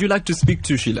 Sheila, would you like to speak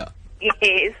to Sheila?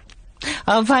 Yes.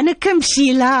 Vanakkam,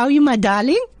 Sheila. How are you, my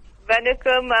darling?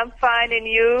 Vanakkam, I'm fine, and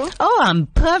you? Oh, I'm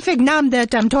perfect now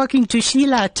that I'm talking to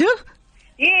Sheila too.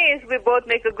 Yes, we both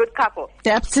make a good couple.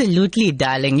 Absolutely,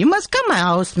 darling. You must come to my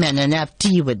house, man, and have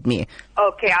tea with me.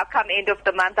 Okay, I'll come end of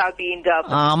the month, I'll be in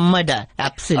Durban. Oh, mother,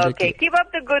 absolutely. Okay, keep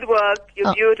up the good work.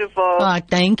 You're beautiful. Oh,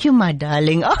 thank you, my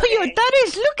darling. Oh, your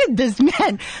Taresh, look at this,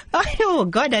 man. Oh,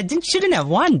 God, shouldn't have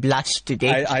one blush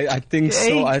today. I think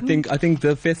so. I think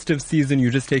the festive season, you're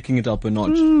just taking it up a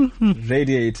notch.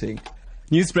 Radiating.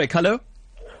 Newsbreak, hello?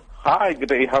 Hi, good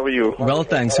day. How are you? Well,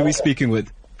 thanks. Who are we speaking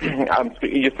with?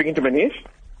 You're speaking to Manish?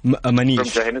 Manish. From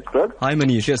Johannesburg. Hi,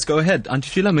 Manish. Yes, go ahead. Aunty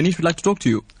Sheila, Manish would like to talk to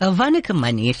you. Vanakkam,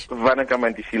 Manish. Vanakkam,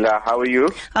 Aunty Sheila. How are you?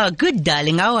 Good,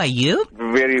 darling. How are you?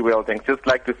 Very well, thanks. Just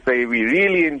like to say we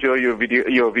really enjoy your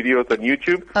videos on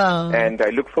YouTube. And I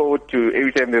look forward to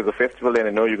every time there's a festival and I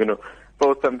know you're going to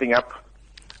post something up.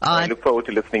 I look forward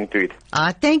to listening to it.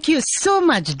 Thank you so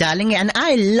much, darling. And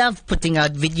I love putting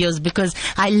out videos because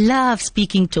I love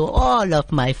speaking to all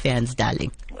of my fans,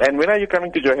 darling. And when are you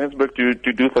coming to Johannesburg to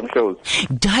do some shows?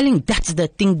 Darling, that's the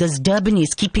thing. This Durban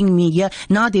is keeping me here.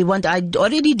 Now they want, I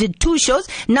already did 2 shows.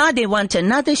 Now they want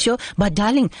another show. But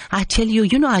darling, I tell you,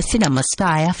 I said I'm a star.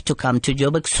 I have to come to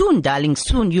Joburg soon, darling,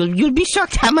 soon. You'll be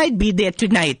shocked. I might be there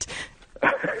tonight.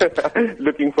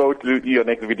 Looking forward to your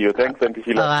next video. Thanks, Aunty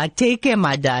Sheila. Take care,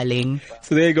 my darling.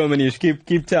 So there you go, Manish.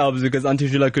 Keep tabs because Aunty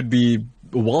Sheila could be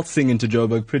waltzing into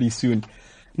Joburg pretty soon.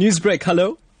 Newsbreak,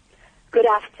 hello? Good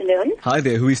afternoon. Hi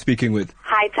there. Who are you speaking with?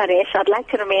 Hi, Taresh. I'd like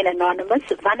to remain anonymous.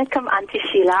 Vanakkam, Aunty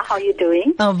Sheila. How are you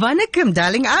doing? Vanakkam,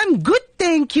 darling. I'm good,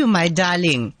 thank you, my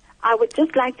darling. I would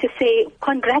just like to say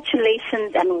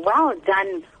congratulations and well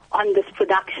done on this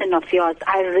production of yours.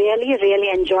 I really, really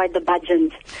enjoyed the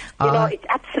bhajans. It's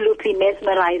absolutely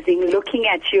mesmerizing looking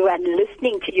at you and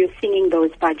listening to you singing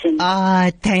those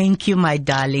bhajans. Thank you, my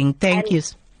darling. Thank you.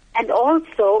 And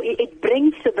also, it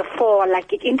brings to the fore,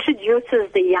 like it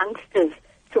introduces the youngsters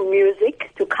to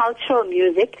music, to cultural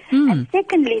music, and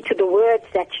secondly to the words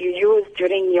that you use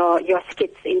during your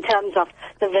skits in terms of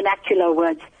the vernacular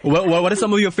words. What are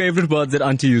some of your favorite words that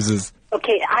Auntie uses?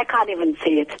 Okay, I can't even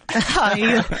say it.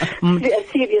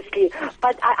 Seriously.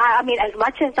 But I mean, as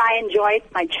much as I enjoy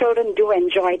it, my children do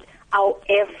enjoy it.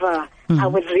 However, I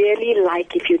would really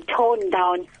like if you tone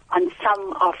down on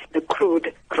some of the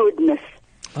crudeness.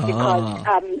 Because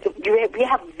we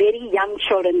have very young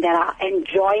children that are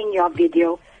enjoying your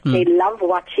video. They love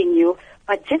watching you.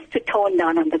 But just to tone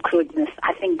down on the crudeness,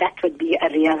 I think that would be a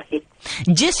real hit.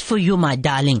 Just for you, my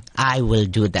darling, I will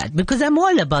do that because I'm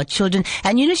all about children.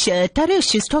 And you know,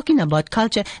 Taresh is talking about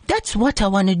culture. That's what I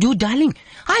want to do, darling.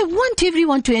 I want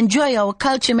everyone to enjoy our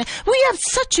culture, man. We have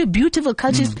such a beautiful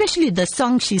culture, especially the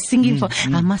song she's singing for.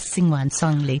 I must sing one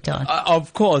song later on.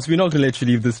 Of course, we're not going to let you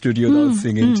leave the studio without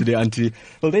singing today, Auntie.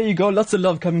 Well, there you go. Lots of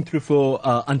love coming through for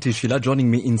Aunty Sheila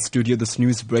joining me in studio. This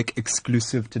Newsbreak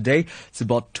exclusive today. It's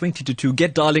about 20 to 2.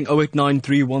 Get dialing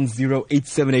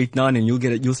 0893108789 and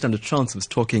you'll stand a chance of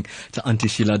talking to Aunty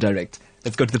Sheila direct.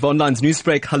 Let's go to the phone lines.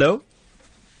 Newsbreak, hello.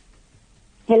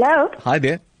 Hello. Hi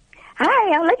there.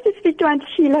 Hi, I'd like to speak to Aunty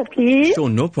Sheila, please. Sure,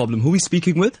 no problem. Who are we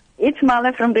speaking with? It's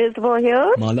Mala from Reservoir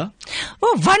Hills. Mala?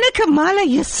 Oh, Vanaka Mala,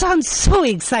 you sound so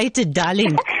excited,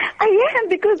 darling. I am,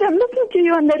 because I'm listening to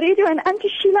you on the radio, and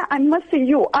Aunty Sheila, I must say,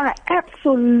 you are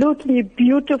absolutely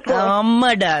beautiful. Oh,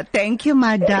 mother, thank you,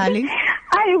 my darling.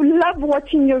 I love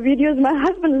watching your videos. My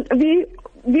husband,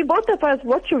 we both of us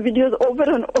watch your videos over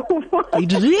and over.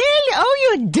 Really? Oh,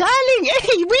 you darling.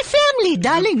 Hey, we family,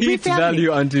 darling. We Pete's family.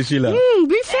 value, Aunty Sheila.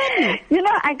 We family. You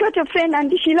know, I got a friend,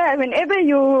 Aunty Sheila. Whenever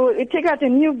you take out a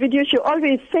new video, she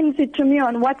always sends it to me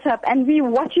on WhatsApp, and we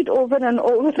watch it over and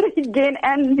over again,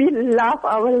 and we laugh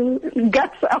our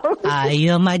guts out.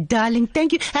 You're my darling.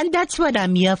 Thank you. And that's what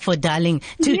I'm here for, darling.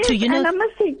 Yes, and I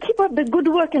must say, keep up the good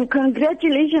work and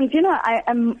congratulations. You know, I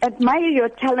admire your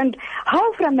talent.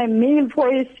 How from a male voice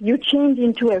you change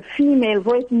into a female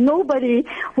voice. Nobody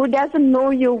who doesn't know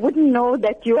you wouldn't know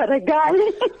that you are a guy.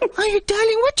 Oh, you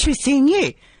darling, what you saying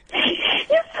here?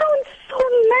 You sound so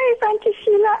nice, Aunty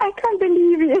Sheila. I can't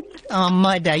believe it. Oh,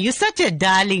 mother, you're such a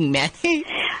darling, man.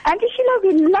 Aunty Sheila,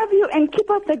 we love you and keep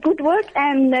up the good work,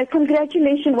 and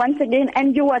congratulations once again.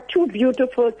 And you are too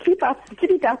beautiful. Keep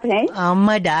it up, hey? Oh,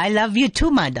 mother, I love you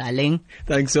too, my darling.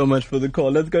 Thanks so much for the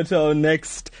call. Let's go to our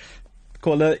next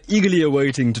caller, eagerly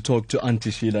awaiting to talk to Aunty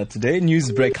Sheila today.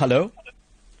 Newsbreak, hello.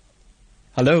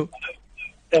 Hello.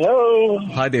 Hello.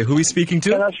 Hi there. Who are we speaking to?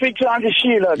 Can I speak to Aunty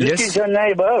Sheila? This is her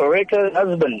neighbor, Rekha's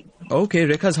husband. Okay,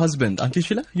 Rekha's husband. Aunty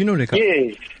Sheila, you know Rekha?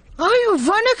 Yes. Oh, you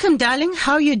Vanakam, darling.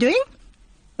 How are you doing?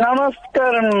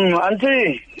 Namaskaram,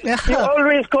 Aunty. You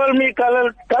always call me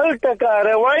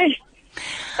Kaltakara. Why?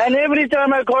 And every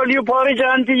time I call you porridge,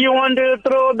 Aunty, you want to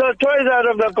throw the toys out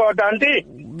of the cot, Aunty.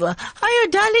 Oh,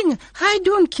 darling, I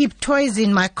don't keep toys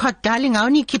in my cot, darling. I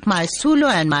only keep my Sulu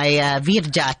and my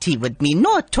Virjati with me.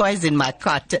 No toys in my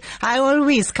cot. I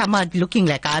always come out looking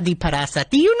like Adi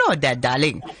Parasati. You know that,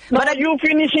 darling. But are you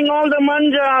finishing all the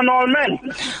manja and all, man?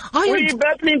 Were you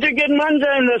battling to get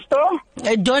manja in the store?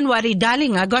 Don't worry,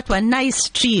 darling. I got one nice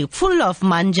tree full of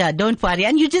manja. Don't worry.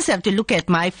 And you just have to look at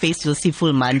my face. You'll see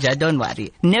full manja. Don't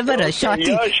worry. Never a shorty.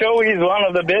 Your show is one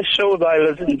of the best shows I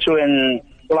listen to and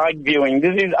like viewing.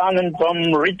 This is Anand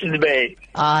from Richards Bay.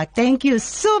 Thank you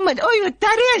so much. Oh, you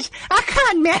Taresh, I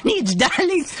can't manage,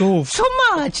 darling. So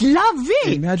much love.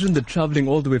 Imagine the traveling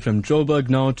all the way from Joburg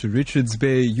now to Richards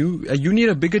Bay. You need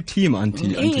a bigger team,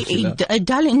 Auntie Sheila.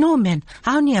 Darling, no, man.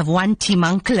 I only have one team,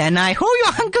 Uncle and I. Oh,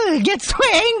 your uncle gets so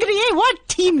angry. Hey, what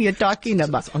team you talking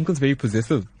about? So Uncle's very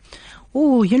possessive.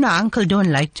 Oh, you know, Uncle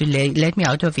don't like to let me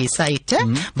out of his sight.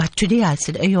 But today I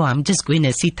said, I'm just going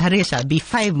to see Taresh. I'll be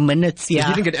 5 minutes here.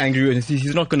 He didn't get angry.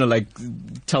 He's not going to,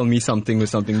 tell me something or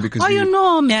something because... you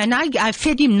know, man, I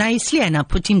fed him nicely and I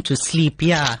put him to sleep,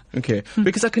 yeah. Okay,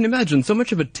 because I can imagine so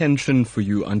much of a tension for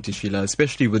you, Aunty Sheila,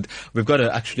 especially we've got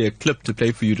actually a clip to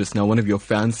play for you just now. One of your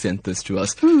fans sent this to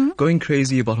us. Going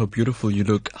crazy about how beautiful you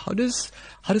look. How does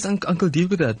Uncle deal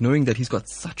with that, knowing that he's got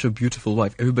such a beautiful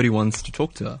wife? Everybody wants to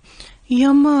talk to her.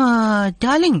 Yama,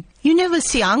 darling, you never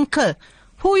see Uncle.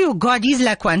 Who you got? He's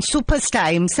like one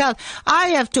superstar himself.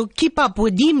 I have to keep up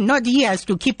with him, not he has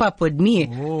to keep up with me.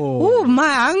 Oh,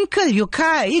 my uncle, he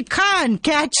can't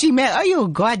catch him. Oh, you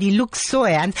God, he looks so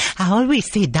handsome. I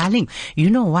always say, darling, you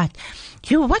know what?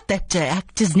 That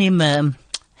actor's name,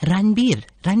 Ranbir,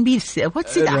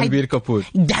 what's it? Ranbir Kapoor.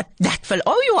 That fellow.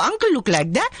 Oh, your uncle look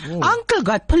like that? Uncle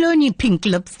got Poloni pink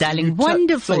lips, darling.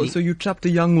 Wonderful. So you trapped a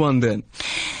young one then?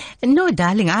 No,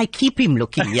 darling, I keep him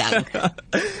looking young.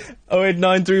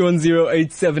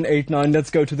 0893108789.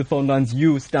 Let's go to the phone lines.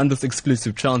 You stand this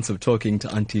exclusive chance of talking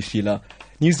to Aunty Sheila.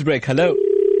 Newsbreak, hello.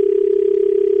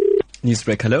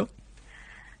 Newsbreak, hello.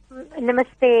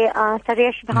 Namaste,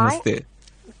 Taresh Bhai. Namaste.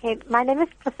 Okay, my name is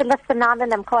Priscilla Sanan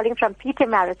and I'm calling from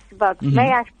Pietermaritzburg.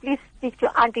 May I please speak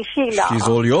to Aunty Sheila? She's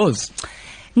all yours.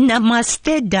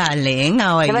 Namaste, darling.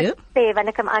 How are you? Namaste,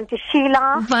 Vanakam, Aunty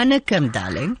Sheila. Vanakam,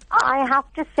 darling. I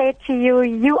have to say to you,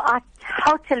 you are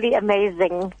totally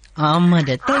amazing. Oh,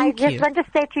 mother, thank you. I just want to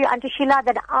say to you, Aunty Sheila,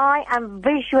 that I am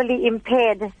visually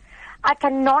impaired. I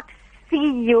cannot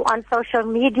see you on social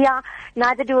media.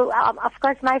 Neither do, of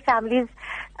course, my family's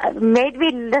made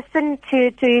me listen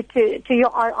to you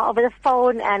over the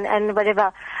phone and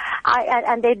whatever.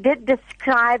 And they did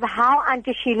describe how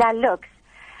Aunty Sheila looks.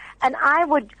 And I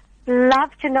would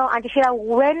love to know, Aunty Sheila,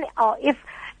 when or if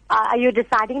are you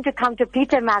deciding to come to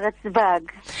Pietermaritzburg?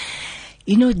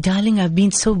 You know, darling, I've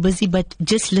been so busy, but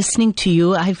just listening to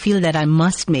you, I feel that I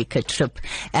must make a trip.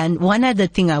 And one other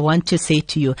thing I want to say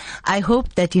to you, I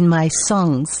hope that in my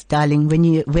songs, darling, when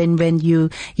you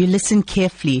listen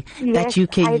carefully, yes, that you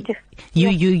can,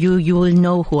 you will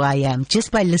know who I am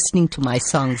just by listening to my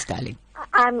songs, darling.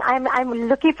 I'm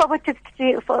looking forward to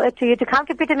you to come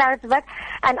to Pietermaritzburg,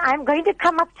 and I'm going to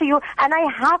come up to you, and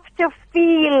I have to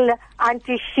feel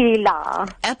Aunty Sheila.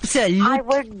 Absolutely. I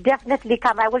will definitely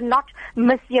come. I will not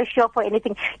miss your show for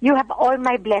anything. You have all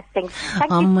my blessings.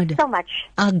 Thank you so much.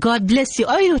 God bless you.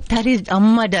 Oh, you Tarid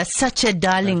Ammada, such a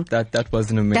darling. That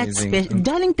was an amazing.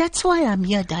 Darling, that's why I'm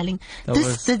here, darling.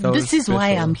 This is special. why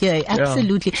I'm here.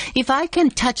 Absolutely. Yeah. If I can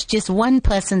touch just one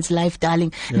person's life,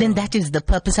 darling, then that is the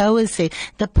purpose. I always say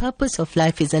the purpose of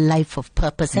life is a life of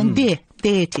purpose, and there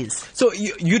it is. So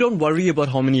you don't worry about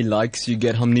how many likes you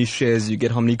get, how many shares you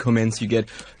get, how many comments you get.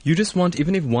 You just want,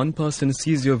 even if one person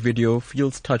sees your video,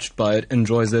 feels touched by it,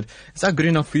 enjoys it, is that good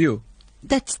enough for you?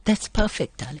 That's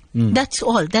perfect, darling. That's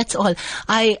all.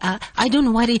 I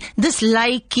don't worry. This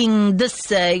liking,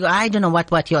 this I don't know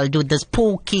what you all do. This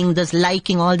poking, this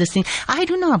liking, all this thing. I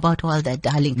don't know about all that,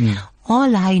 darling.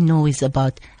 All I know is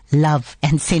about love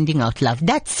and sending out love.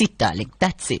 That's it, darling.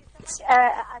 That's it.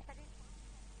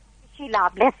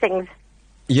 Sheila, blessings.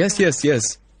 Yes.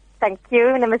 Thank you.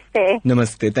 Namaste.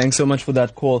 Namaste. Thanks so much for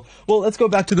that call. Well, let's go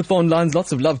back to the phone lines.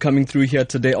 Lots of love coming through here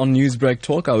today on Newsbreak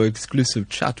Talk, our exclusive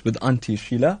chat with Aunty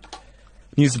Sheila.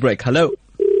 Newsbreak, hello.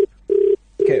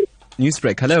 Okay,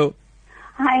 Newsbreak, hello.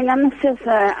 Hi, namaste,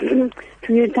 sir.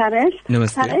 To you, Taresh.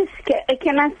 Namaste. Taresh,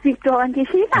 can I speak to Aunty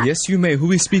Sheila? Yes, you may. Who are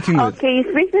we speaking with? Okay,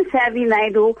 you speak to Savi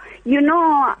Naidu. You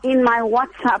know, in my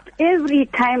WhatsApp, every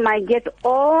time I get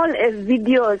all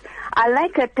videos, I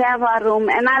like a Tava room,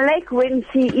 and I like when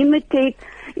she imitates,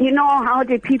 you know, how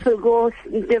the people go,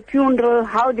 the funeral,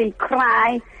 how they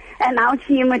cry, and how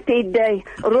she imitates the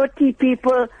roti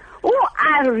people. Oh,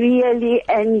 I really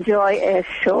enjoy a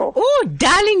show. Oh,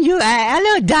 darling,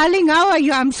 hello, darling, how are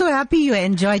you? I'm so happy you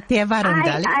enjoyed Tevaram,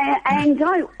 darling. I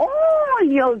enjoy all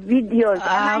your videos, and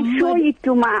I show it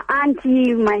to my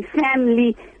auntie, my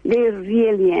family. They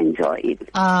really enjoy it.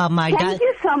 Thank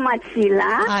you so much,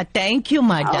 Sheila. Thank you,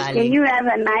 my darling. You have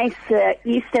a nice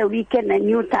Easter weekend and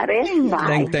you, Taresh.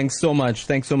 Bye. Thanks so much.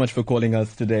 Thanks so much for calling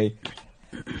us today.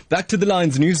 Back to the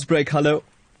lines. Newsbreak, hello.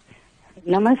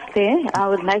 Namaste. I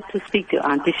would like to speak to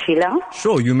Aunty Sheila.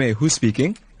 Sure, you may. Who's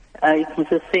speaking? It's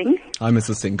Mrs. Singh. Hi,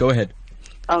 Mrs. Singh. Go ahead.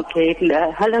 Okay.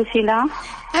 Hello, Sheila.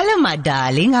 Hello, my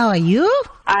darling. How are you?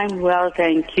 I'm well,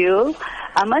 thank you.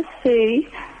 I must say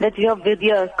that your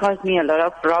video caused me a lot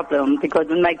of problems because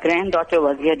when my granddaughter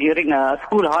was here during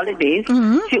school holidays,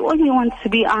 she only wants to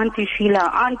be Aunty Sheila.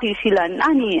 Aunty Sheila,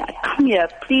 Nani, come here,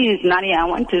 please, Nani, I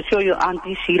want to show you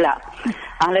Aunty Sheila.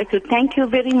 I'd like to thank you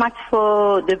very much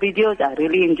for the videos. I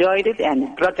really enjoyed it and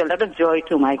it brought a lot of joy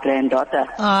to my granddaughter.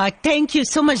 Thank you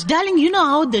so much. Darling, you know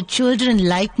how the children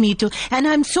like me too. And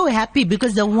I'm so happy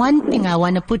because the one thing I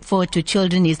want to put forward to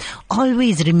children is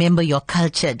always remember your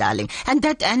culture, darling. And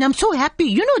I'm so happy.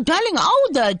 You know, darling, how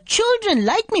the children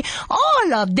like me.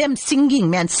 All of them singing,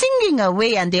 man, singing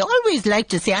away. And they always like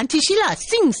to say, Aunty Sheila,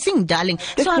 sing, darling.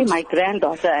 Especially my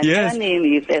granddaughter, and her name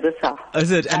is Erisa.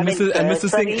 Is it? And Mrs.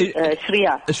 Singh,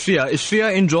 Shreya. Shreya. Is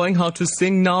Shreya enjoying how to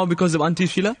sing now because of Aunty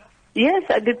Sheila? Yes,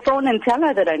 I did phone and tell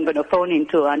her that I'm going to phone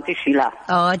into Aunty Sheila.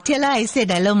 Oh, tell her I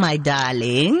said hello, my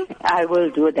darling. I will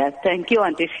do that. Thank you,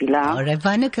 Aunty Sheila. All right,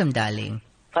 vanakkam, darling.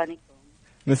 Vanakkam.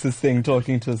 Mrs. Singh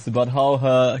talking to us about how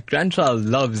her grandchild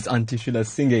loves Aunty Sheila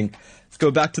singing. Let's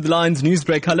go back to the lines.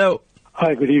 Newsbreak, hello.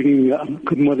 Hi, good evening.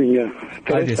 Good morning.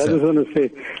 Hi, I just want to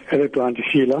say hello to Aunty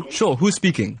Sheila. Sure, who's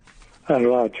speaking?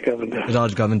 Raj Govender.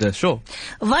 Raj Govender, sure.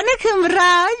 Vanakkam,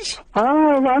 Raj.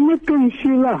 Vanakkam,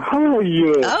 Sheila. How are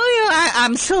you? Oh,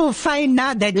 I'm so fine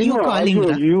now that you're calling.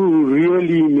 You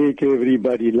really make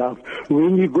everybody laugh.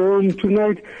 When you go home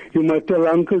tonight, you must tell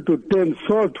Uncle to turn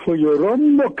salt for your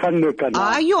rombo kanu kana.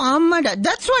 Are you Amada?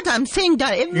 That's what I'm saying,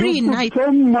 that every night. So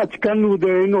much kanu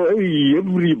there,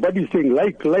 everybody saying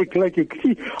like. You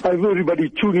see, everybody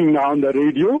tuning now on the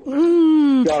radio.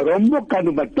 Yeah, rombo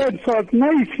kanu, but turn salt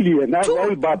nicely and and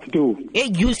I'll bath too. Hey,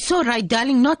 you're so right,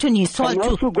 darling. Not only salt And too.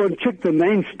 also go and check the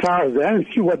 9 stars and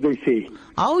see what they say.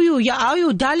 How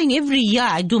you, darling? Every year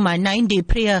I do my 9-day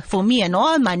prayer for me and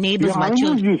all my neighbors, my I know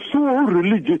children. you're so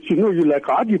religious. You know, you like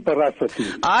Adi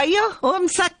Parasati. Are you? Om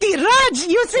Sati Raj.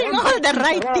 You saying all the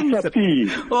right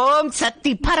things. Om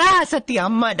Sati Parasati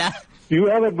Ammada. You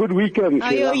have a good weekend.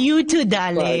 Ayo, you too,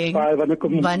 darling. Bye.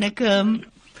 Vanakkam. Vanakkam.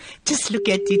 Just look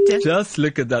at it. Just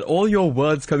look at that. All your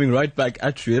words coming right back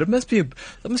at you. That must be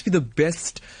the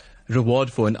best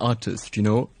reward for an artist, you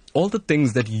know. All the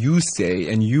things that you say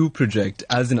and you project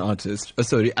as an artist,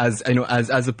 as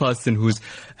a person who's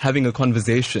having a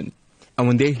conversation, and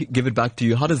when they give it back to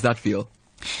you, how does that feel?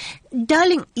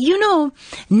 Darling, you know,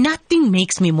 nothing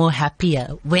makes me more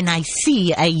happier when I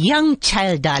see a young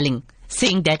child, darling,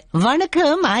 saying that,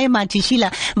 Vanakkam, I am Aunty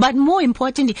Sheila. But more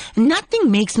importantly, nothing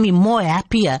makes me more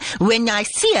happier when I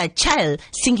see a child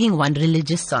singing one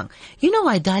religious song. You know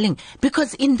why, darling?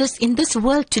 Because in this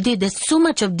world today, there's so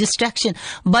much of distraction.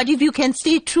 But if you can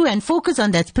stay true and focus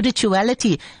on that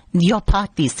spirituality, your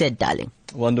part is said, darling.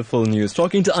 Wonderful news.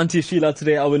 Talking to Aunty Sheila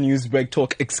today, our Newsbreak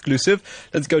Talk exclusive.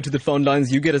 Let's go to the phone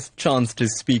lines. You get a chance to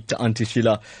speak to Aunty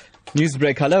Sheila.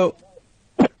 Newsbreak, hello.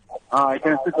 I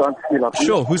can speak to Aunty Sheila, please.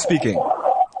 Sure, who's speaking?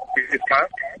 Is it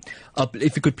Kyle?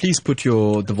 If you could please put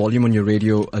the volume on your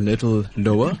radio a little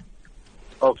lower.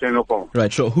 Okay, no problem.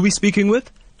 Right, sure. Who are we speaking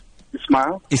with?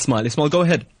 Ismail. Ismail, go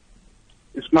ahead.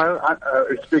 Ismail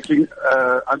is speaking.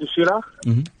 Aunty Sheila?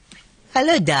 Mm-hmm.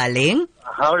 Hello, darling.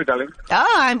 How are you, darling?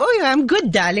 I'm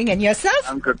good, darling. And yourself?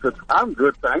 I'm good. I'm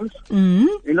good, thanks. Mm-hmm.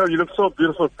 You know, you look so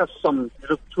beautiful. You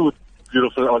look too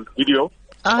beautiful on video.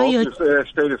 You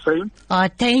stay the same.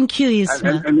 Thank you,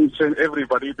 Ismail. And each and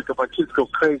everybody, because my kids go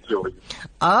crazy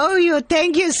over you.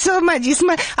 Thank you so much,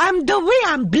 Ismail. The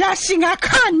way I'm blushing, I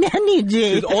can't manage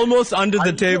it. It's almost under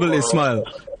the table, Ismail.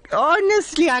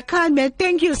 Honestly, I can't manage.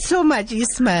 Thank you so much,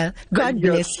 Ismail. God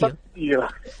bless you. Yeah.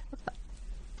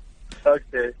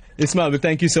 Okay. Ismail,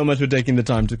 thank you so much for taking the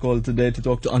time to call today to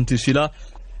talk to Aunty Sheila.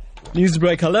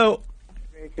 Newsbreak, hello.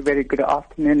 Very good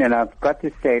afternoon, and I've got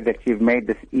to say that you've made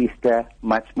this Easter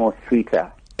much more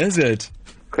sweeter. Is it?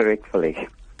 Correctfully.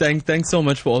 Thanks so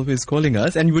much for always calling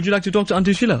us. And would you like to talk to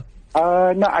Aunty Sheila?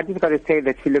 No, I just got to say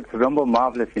that she looks rumbo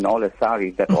marvelous in all her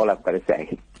saris. That's all I've got to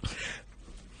say.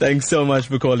 Thanks so much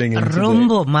for calling in today.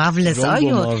 Rumbo marvelous.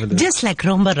 Marvelous. Just like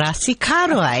Rumba Rasi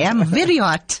Karo, I am very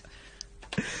hot.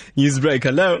 Newsbreak,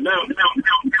 hello.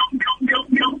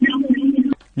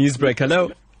 Newsbreak,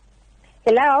 hello.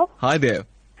 Hello. Hi there.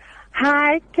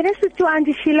 Hi. Can I speak to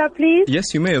Aunty Sheila, please?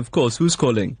 Yes, you may, of course. Who's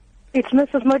calling? It's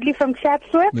Mrs. Mudley from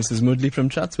Chatsworth. Mrs. Mudley from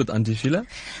Chatsworth, Aunty Sheila.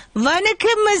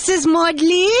 Vanakkam, Mrs.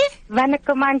 Mudley.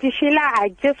 Vanakkam, Aunty Sheila.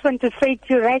 I just want to say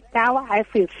to you right now, I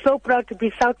feel so proud to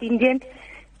be South Indian.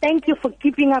 Thank you for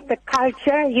keeping up the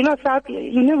culture. We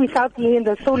South Indians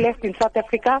are so left in South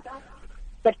Africa.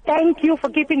 But thank you for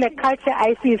keeping the culture.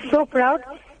 I feel so proud.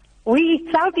 We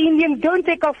South Indians don't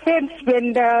take offense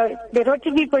when the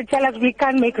roti people tell us we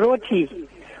can't make roti.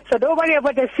 So don't worry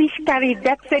about the fish curry.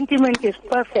 That sentiment is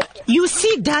perfect. You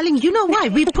see, darling, you know why?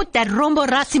 We put that rombo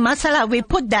rasi masala. We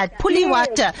put that puli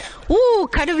water. Ooh,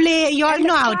 kadavle, you all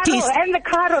know how it tastes. And the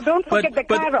caro, don't forget the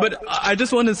caro. But I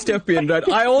just want to step in, right?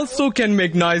 I also can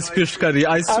make nice fish curry.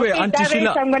 I swear, okay, Aunty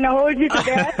Sheila. I'm going to hold you to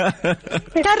that.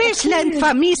 Taresh learned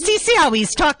from me. See how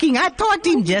he's talking. I taught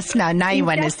him just now. Now you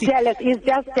want to see. He's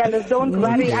just jealous. Don't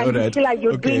worry, Aunty Sheila.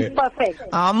 You're doing perfect.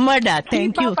 Amada,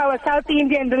 thank you. Keep up our South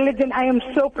Indian religion. I am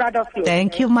so proud of you.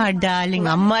 Thank you, my darling.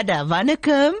 Amada,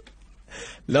 vanakkam.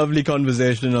 Lovely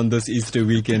conversation on this Easter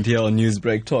weekend here on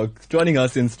Newsbreak Talk. Joining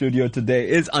us in studio today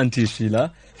is Aunty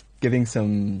Sheila, giving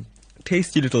some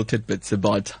tasty little tidbits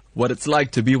about what it's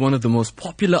like to be one of the most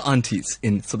popular aunties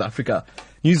in South Africa.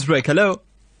 Newsbreak, hello.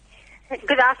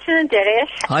 Good afternoon, Deresh.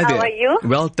 Hi there. How are you?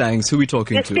 Well, thanks. Who are we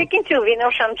talking You're to? speaking to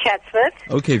Vino from Chatsworth.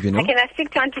 Okay, Vino. Can I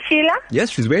speak to Aunty Sheila? Yes,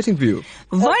 she's waiting for you.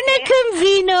 Vanakkam,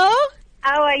 Vino.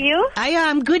 How are you?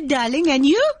 I'm good, darling. And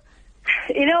you?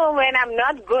 You know, when I'm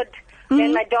not good,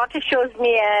 when my daughter shows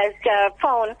me a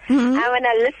phone, and when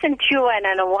I listen to you and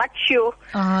I watch you,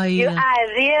 I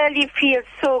really feel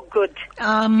so good.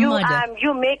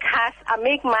 You make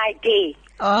my day.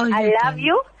 I love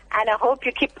you. And I hope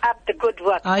you keep up the good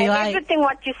work. Everything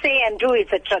what you say and do is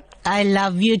a truth. I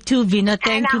love you too, Vino.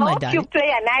 Thank you, my darling. And I hope you play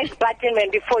a nice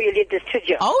button before you leave the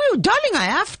studio. Oh, darling, I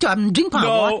have to. I'm drinking my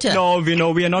water. No,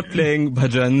 Vino, we are not playing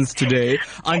bhajans today.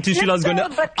 Aunty Sheila's gonna.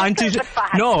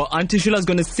 Aunty Sheila's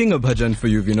gonna sing a bhajan for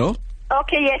you, Vino.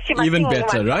 Okay, yes, she must Even sing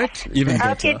better, one. right? Even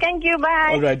better. Okay, thank you. Bye.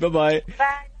 All right, bye-bye.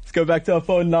 Bye. Let's go back to our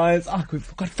phone lines.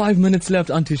 We've got 5 minutes left,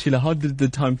 Aunty Sheila. How did the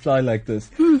time fly like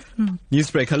this?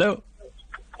 Newsbreak, hello.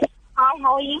 Hi,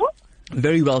 how are you?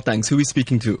 Very well, thanks. Who are we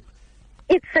speaking to?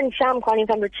 It's Sansha. I'm calling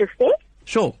from Richards Bay.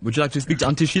 Sure. Would you like to speak to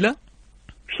Aunty Sheila?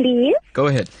 Please. Go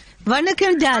ahead.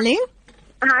 Vanakkam, darling.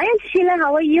 Hi, Aunty Sheila.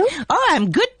 How are you? Oh,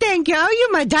 I'm good, thank you. How are you,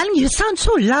 my darling? You sound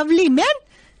so lovely, man.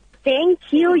 Thank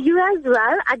you. You as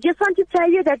well. I just want to tell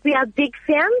you that we are big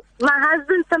fans. My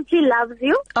husband simply loves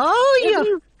you. Oh,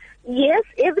 yeah. Yes,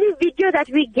 every video that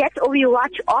we get or we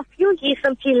watch of you, he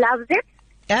simply loves it.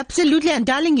 Absolutely. And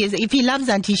darling, if he loves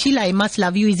Aunty Sheila, he must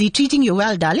love you. Is he treating you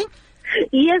well, darling?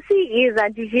 Yes, he is,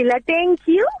 Aunty Sheila. Thank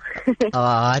you.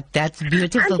 Oh, that's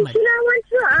beautiful. Aunty Sheila, I want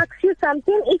to ask you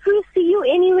something. If we see you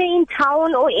anywhere in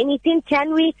town or anything,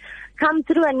 can we come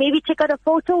through and maybe check out a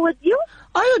photo with you?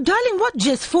 Oh, darling, what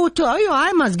just photo? Oh,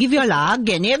 I must give you a hug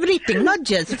and everything, not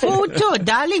just photo.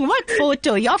 Darling, what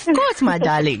photo? Of course, my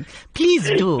darling. Please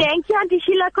do. Thank you, Aunty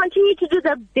Sheila. Continue to do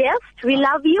the best. We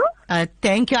love you.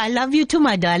 Thank you. I love you too,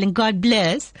 my darling. God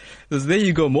bless. So there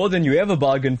you go. More than you ever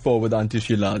bargained for with Aunty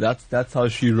Sheila. That's how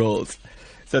she rolls.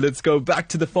 So let's go back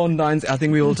to the phone lines. I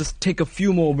think we will just take a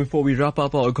few more before we wrap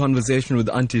up our conversation with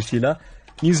Aunty Sheila.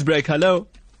 Newsbreak, hello.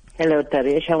 Hello,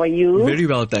 Taresh. How are you? Very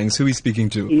well, thanks. Who are we speaking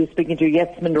to? You're speaking to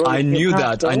Yasmin Rose. I knew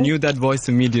that. I knew that voice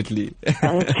immediately.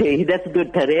 Okay, that's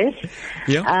good, Taresh.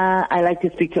 Yeah. I like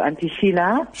to speak to Aunty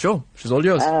Sheila. Sure, she's all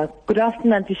yours. Good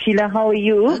afternoon, Aunty Sheila. How are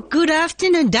you? Good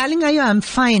afternoon, darling. I'm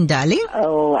fine, darling.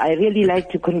 Oh, I really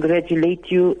like to congratulate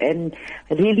you and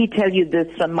really tell you this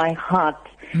from my heart,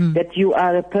 that you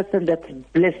are a person that's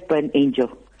blessed by an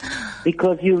angel.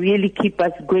 Because you really keep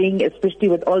us going, especially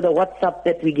with all the WhatsApp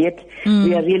that we get.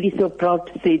 We are really so proud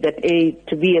to say that,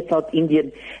 to be a South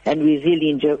Indian, and we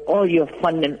really enjoy all your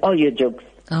fun and all your jokes.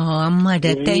 Oh,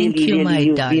 mother, thank you, my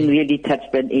you've darling. You've been really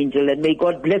touched by an angel, and may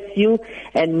God bless you,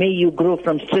 and may you grow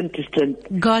from strength to strength.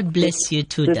 God bless you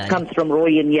too, this darling. This comes from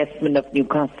Roy and Yasmin of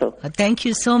Newcastle. Thank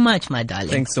you so much, my darling.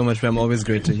 Thanks so much, ma'am. Always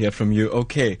great to hear from you.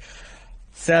 Okay.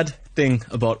 Sad thing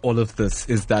about all of this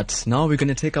is that now we're going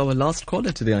to take our last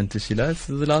caller today, Aunty Sheila. This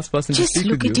is the last person to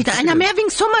speak with you. Just look at it, and I'm having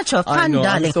so much of fun, I know,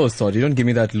 darling. I'm so sorry. Don't give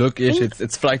me that look, Ish.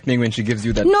 It's frightening when she gives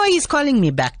you that. No, he's calling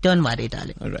me back. Don't worry,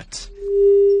 darling. All right.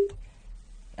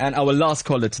 And our last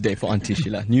caller today for Aunty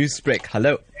Sheila. Newsbreak,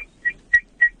 hello.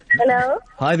 Hello.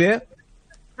 Hi there.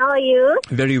 How are you?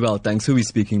 Very well, thanks. Who are we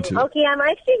speaking to? Okay, I'm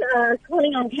actually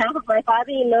calling on behalf of my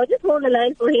father-in-law. Just hold the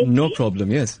line for him. No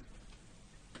problem, yes.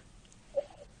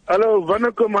 Hello,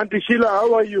 Vanakkam, Aunty Sheila.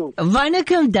 How are you?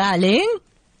 Vanakkam, darling.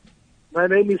 My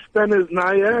name is Stanis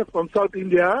Nair from South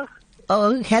India.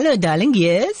 Oh, hello, darling.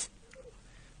 Yes.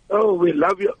 Oh, we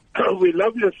love you. We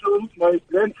love your shows. My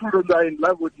grandchildren are in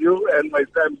love with you and my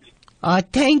family. Oh,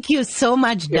 thank you so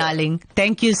much, darling.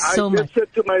 Thank you so much. I just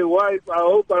said to my wife, I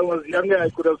hope I was younger, I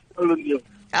could have stolen you.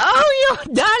 Oh,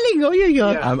 you darling. Oh, you.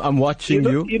 Yeah. I'm watching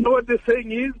you. You know what the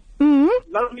saying is?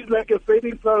 Love is like a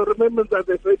fading flower. Remember that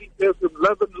a fading person.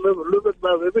 Love and love, live and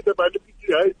love. Every time I look at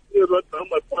you, I see right now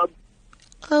my son.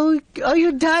 Oh,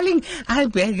 you darling. I'm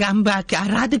back.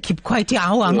 I'd rather keep quiet.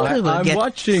 Our uncle will get I'm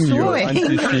watching so you,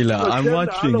 Aunty Sheila. I'm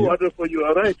watching you. Water for you,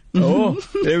 all right? Oh,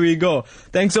 there we go.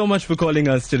 Thanks so much for calling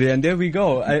us today. And there we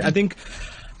go. I think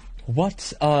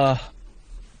what's an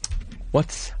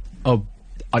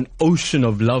ocean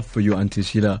of love for you, Aunty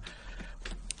Sheila.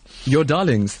 Your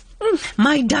darlings.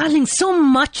 My darling, so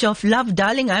much of love,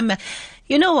 darling.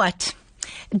 You know what?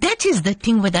 That is the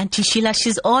thing with Aunty Sheila.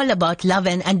 She's all about love,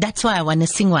 and that's why I want to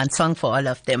sing one song for all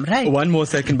of them, right? One more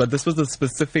second, but this was a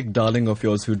specific darling of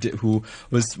yours who didn't want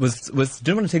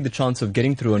to take the chance of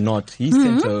getting through or not. He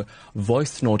sent a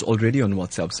voice note already on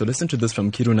WhatsApp. So listen to this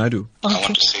from Kiru Naidu. I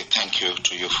want to say thank you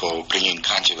to you for bringing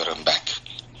Kanjivaram back.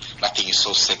 Nothing is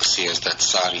so sexy as that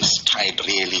sari tied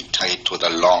really tight with a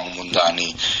long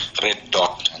mundani, red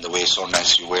dot, and the way so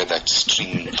nice you wear that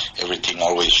string, everything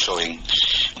always showing.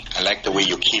 I like the way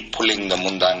you keep pulling the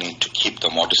mundani to keep the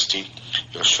modesty.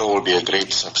 Your show will be a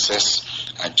great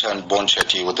success. I turned Bon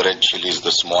Chetty with red chilies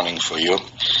this morning for you.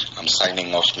 I'm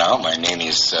signing off now. My name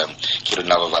is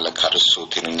Kirunavavala Karasu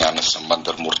Thirunyana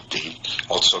Sambandar Murthy,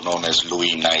 also known as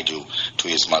Louis Naidu, to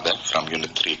his mother from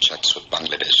Unit 3 Chatsut,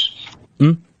 Bangladesh.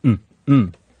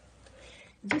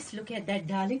 Just look at that,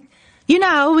 darling. You know,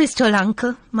 I always told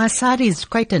Uncle, my sari is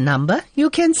quite a number. You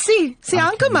can see. See,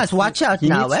 Uncle must watch out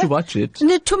now. He needs to watch it.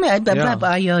 To me,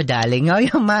 your darling.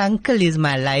 My uncle is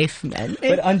my life, man.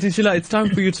 But Aunty Sheila, it's time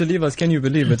for you to leave us. Can you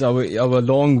believe it? Our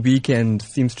long weekend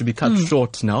seems to be cut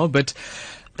short now. But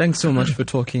thanks so much for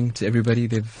talking to everybody.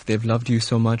 They've loved you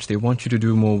so much. They want you to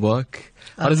do more work.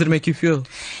 How does it make you feel?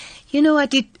 You know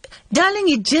what? Darling,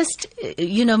 it just,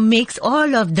 makes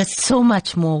all of this so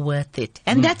much more worth it.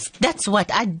 And that's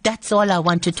all I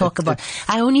want to talk about.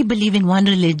 I only believe in one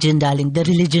religion, darling, the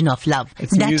religion of love.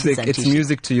 It's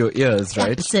music to your ears,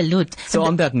 right? Absolute. So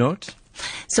on that note.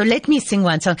 So let me sing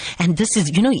one song. And this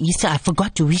is, Easter, I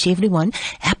forgot to wish everyone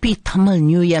happy Tamil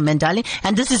New Year, man, darling.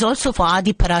 And this is also for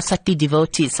Adi Parasakti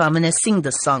devotees. So I'm going to sing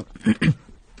the song.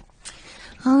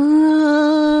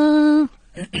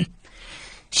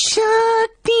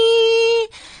 Shakti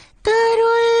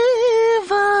Tarulvai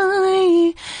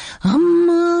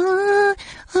Amma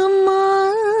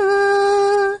Amma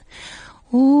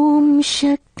Om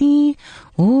Shakti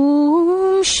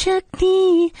Amma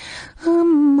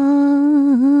Amma.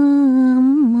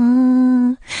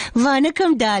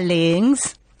 Vanakkam,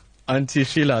 darlings. Aunty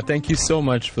Sheila, thank you so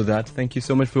much for that. Thank you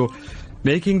so much for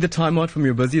making the time out from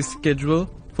your busy schedule,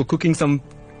 for cooking some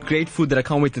great food that I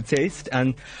can't wait to taste,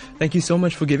 and thank you so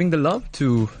much for giving the love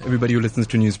to everybody who listens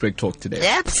to Newsbreak Talk today.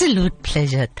 Absolute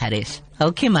pleasure, Taresh.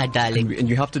 Okay, my darling. And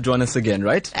you have to join us again,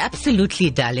 right?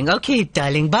 Absolutely, darling. Okay,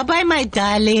 darling. Bye-bye, my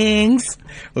darlings.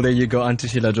 Well, there you go. Aunty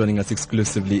Sheila joining us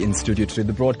exclusively in studio today.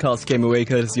 The broadcast came away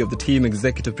courtesy of the team,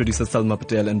 executive producer Salma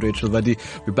Patel and Rachel Vadi.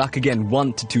 We're back again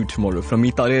 1 to 2 tomorrow. From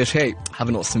me, Taresh, hey, have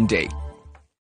an awesome day.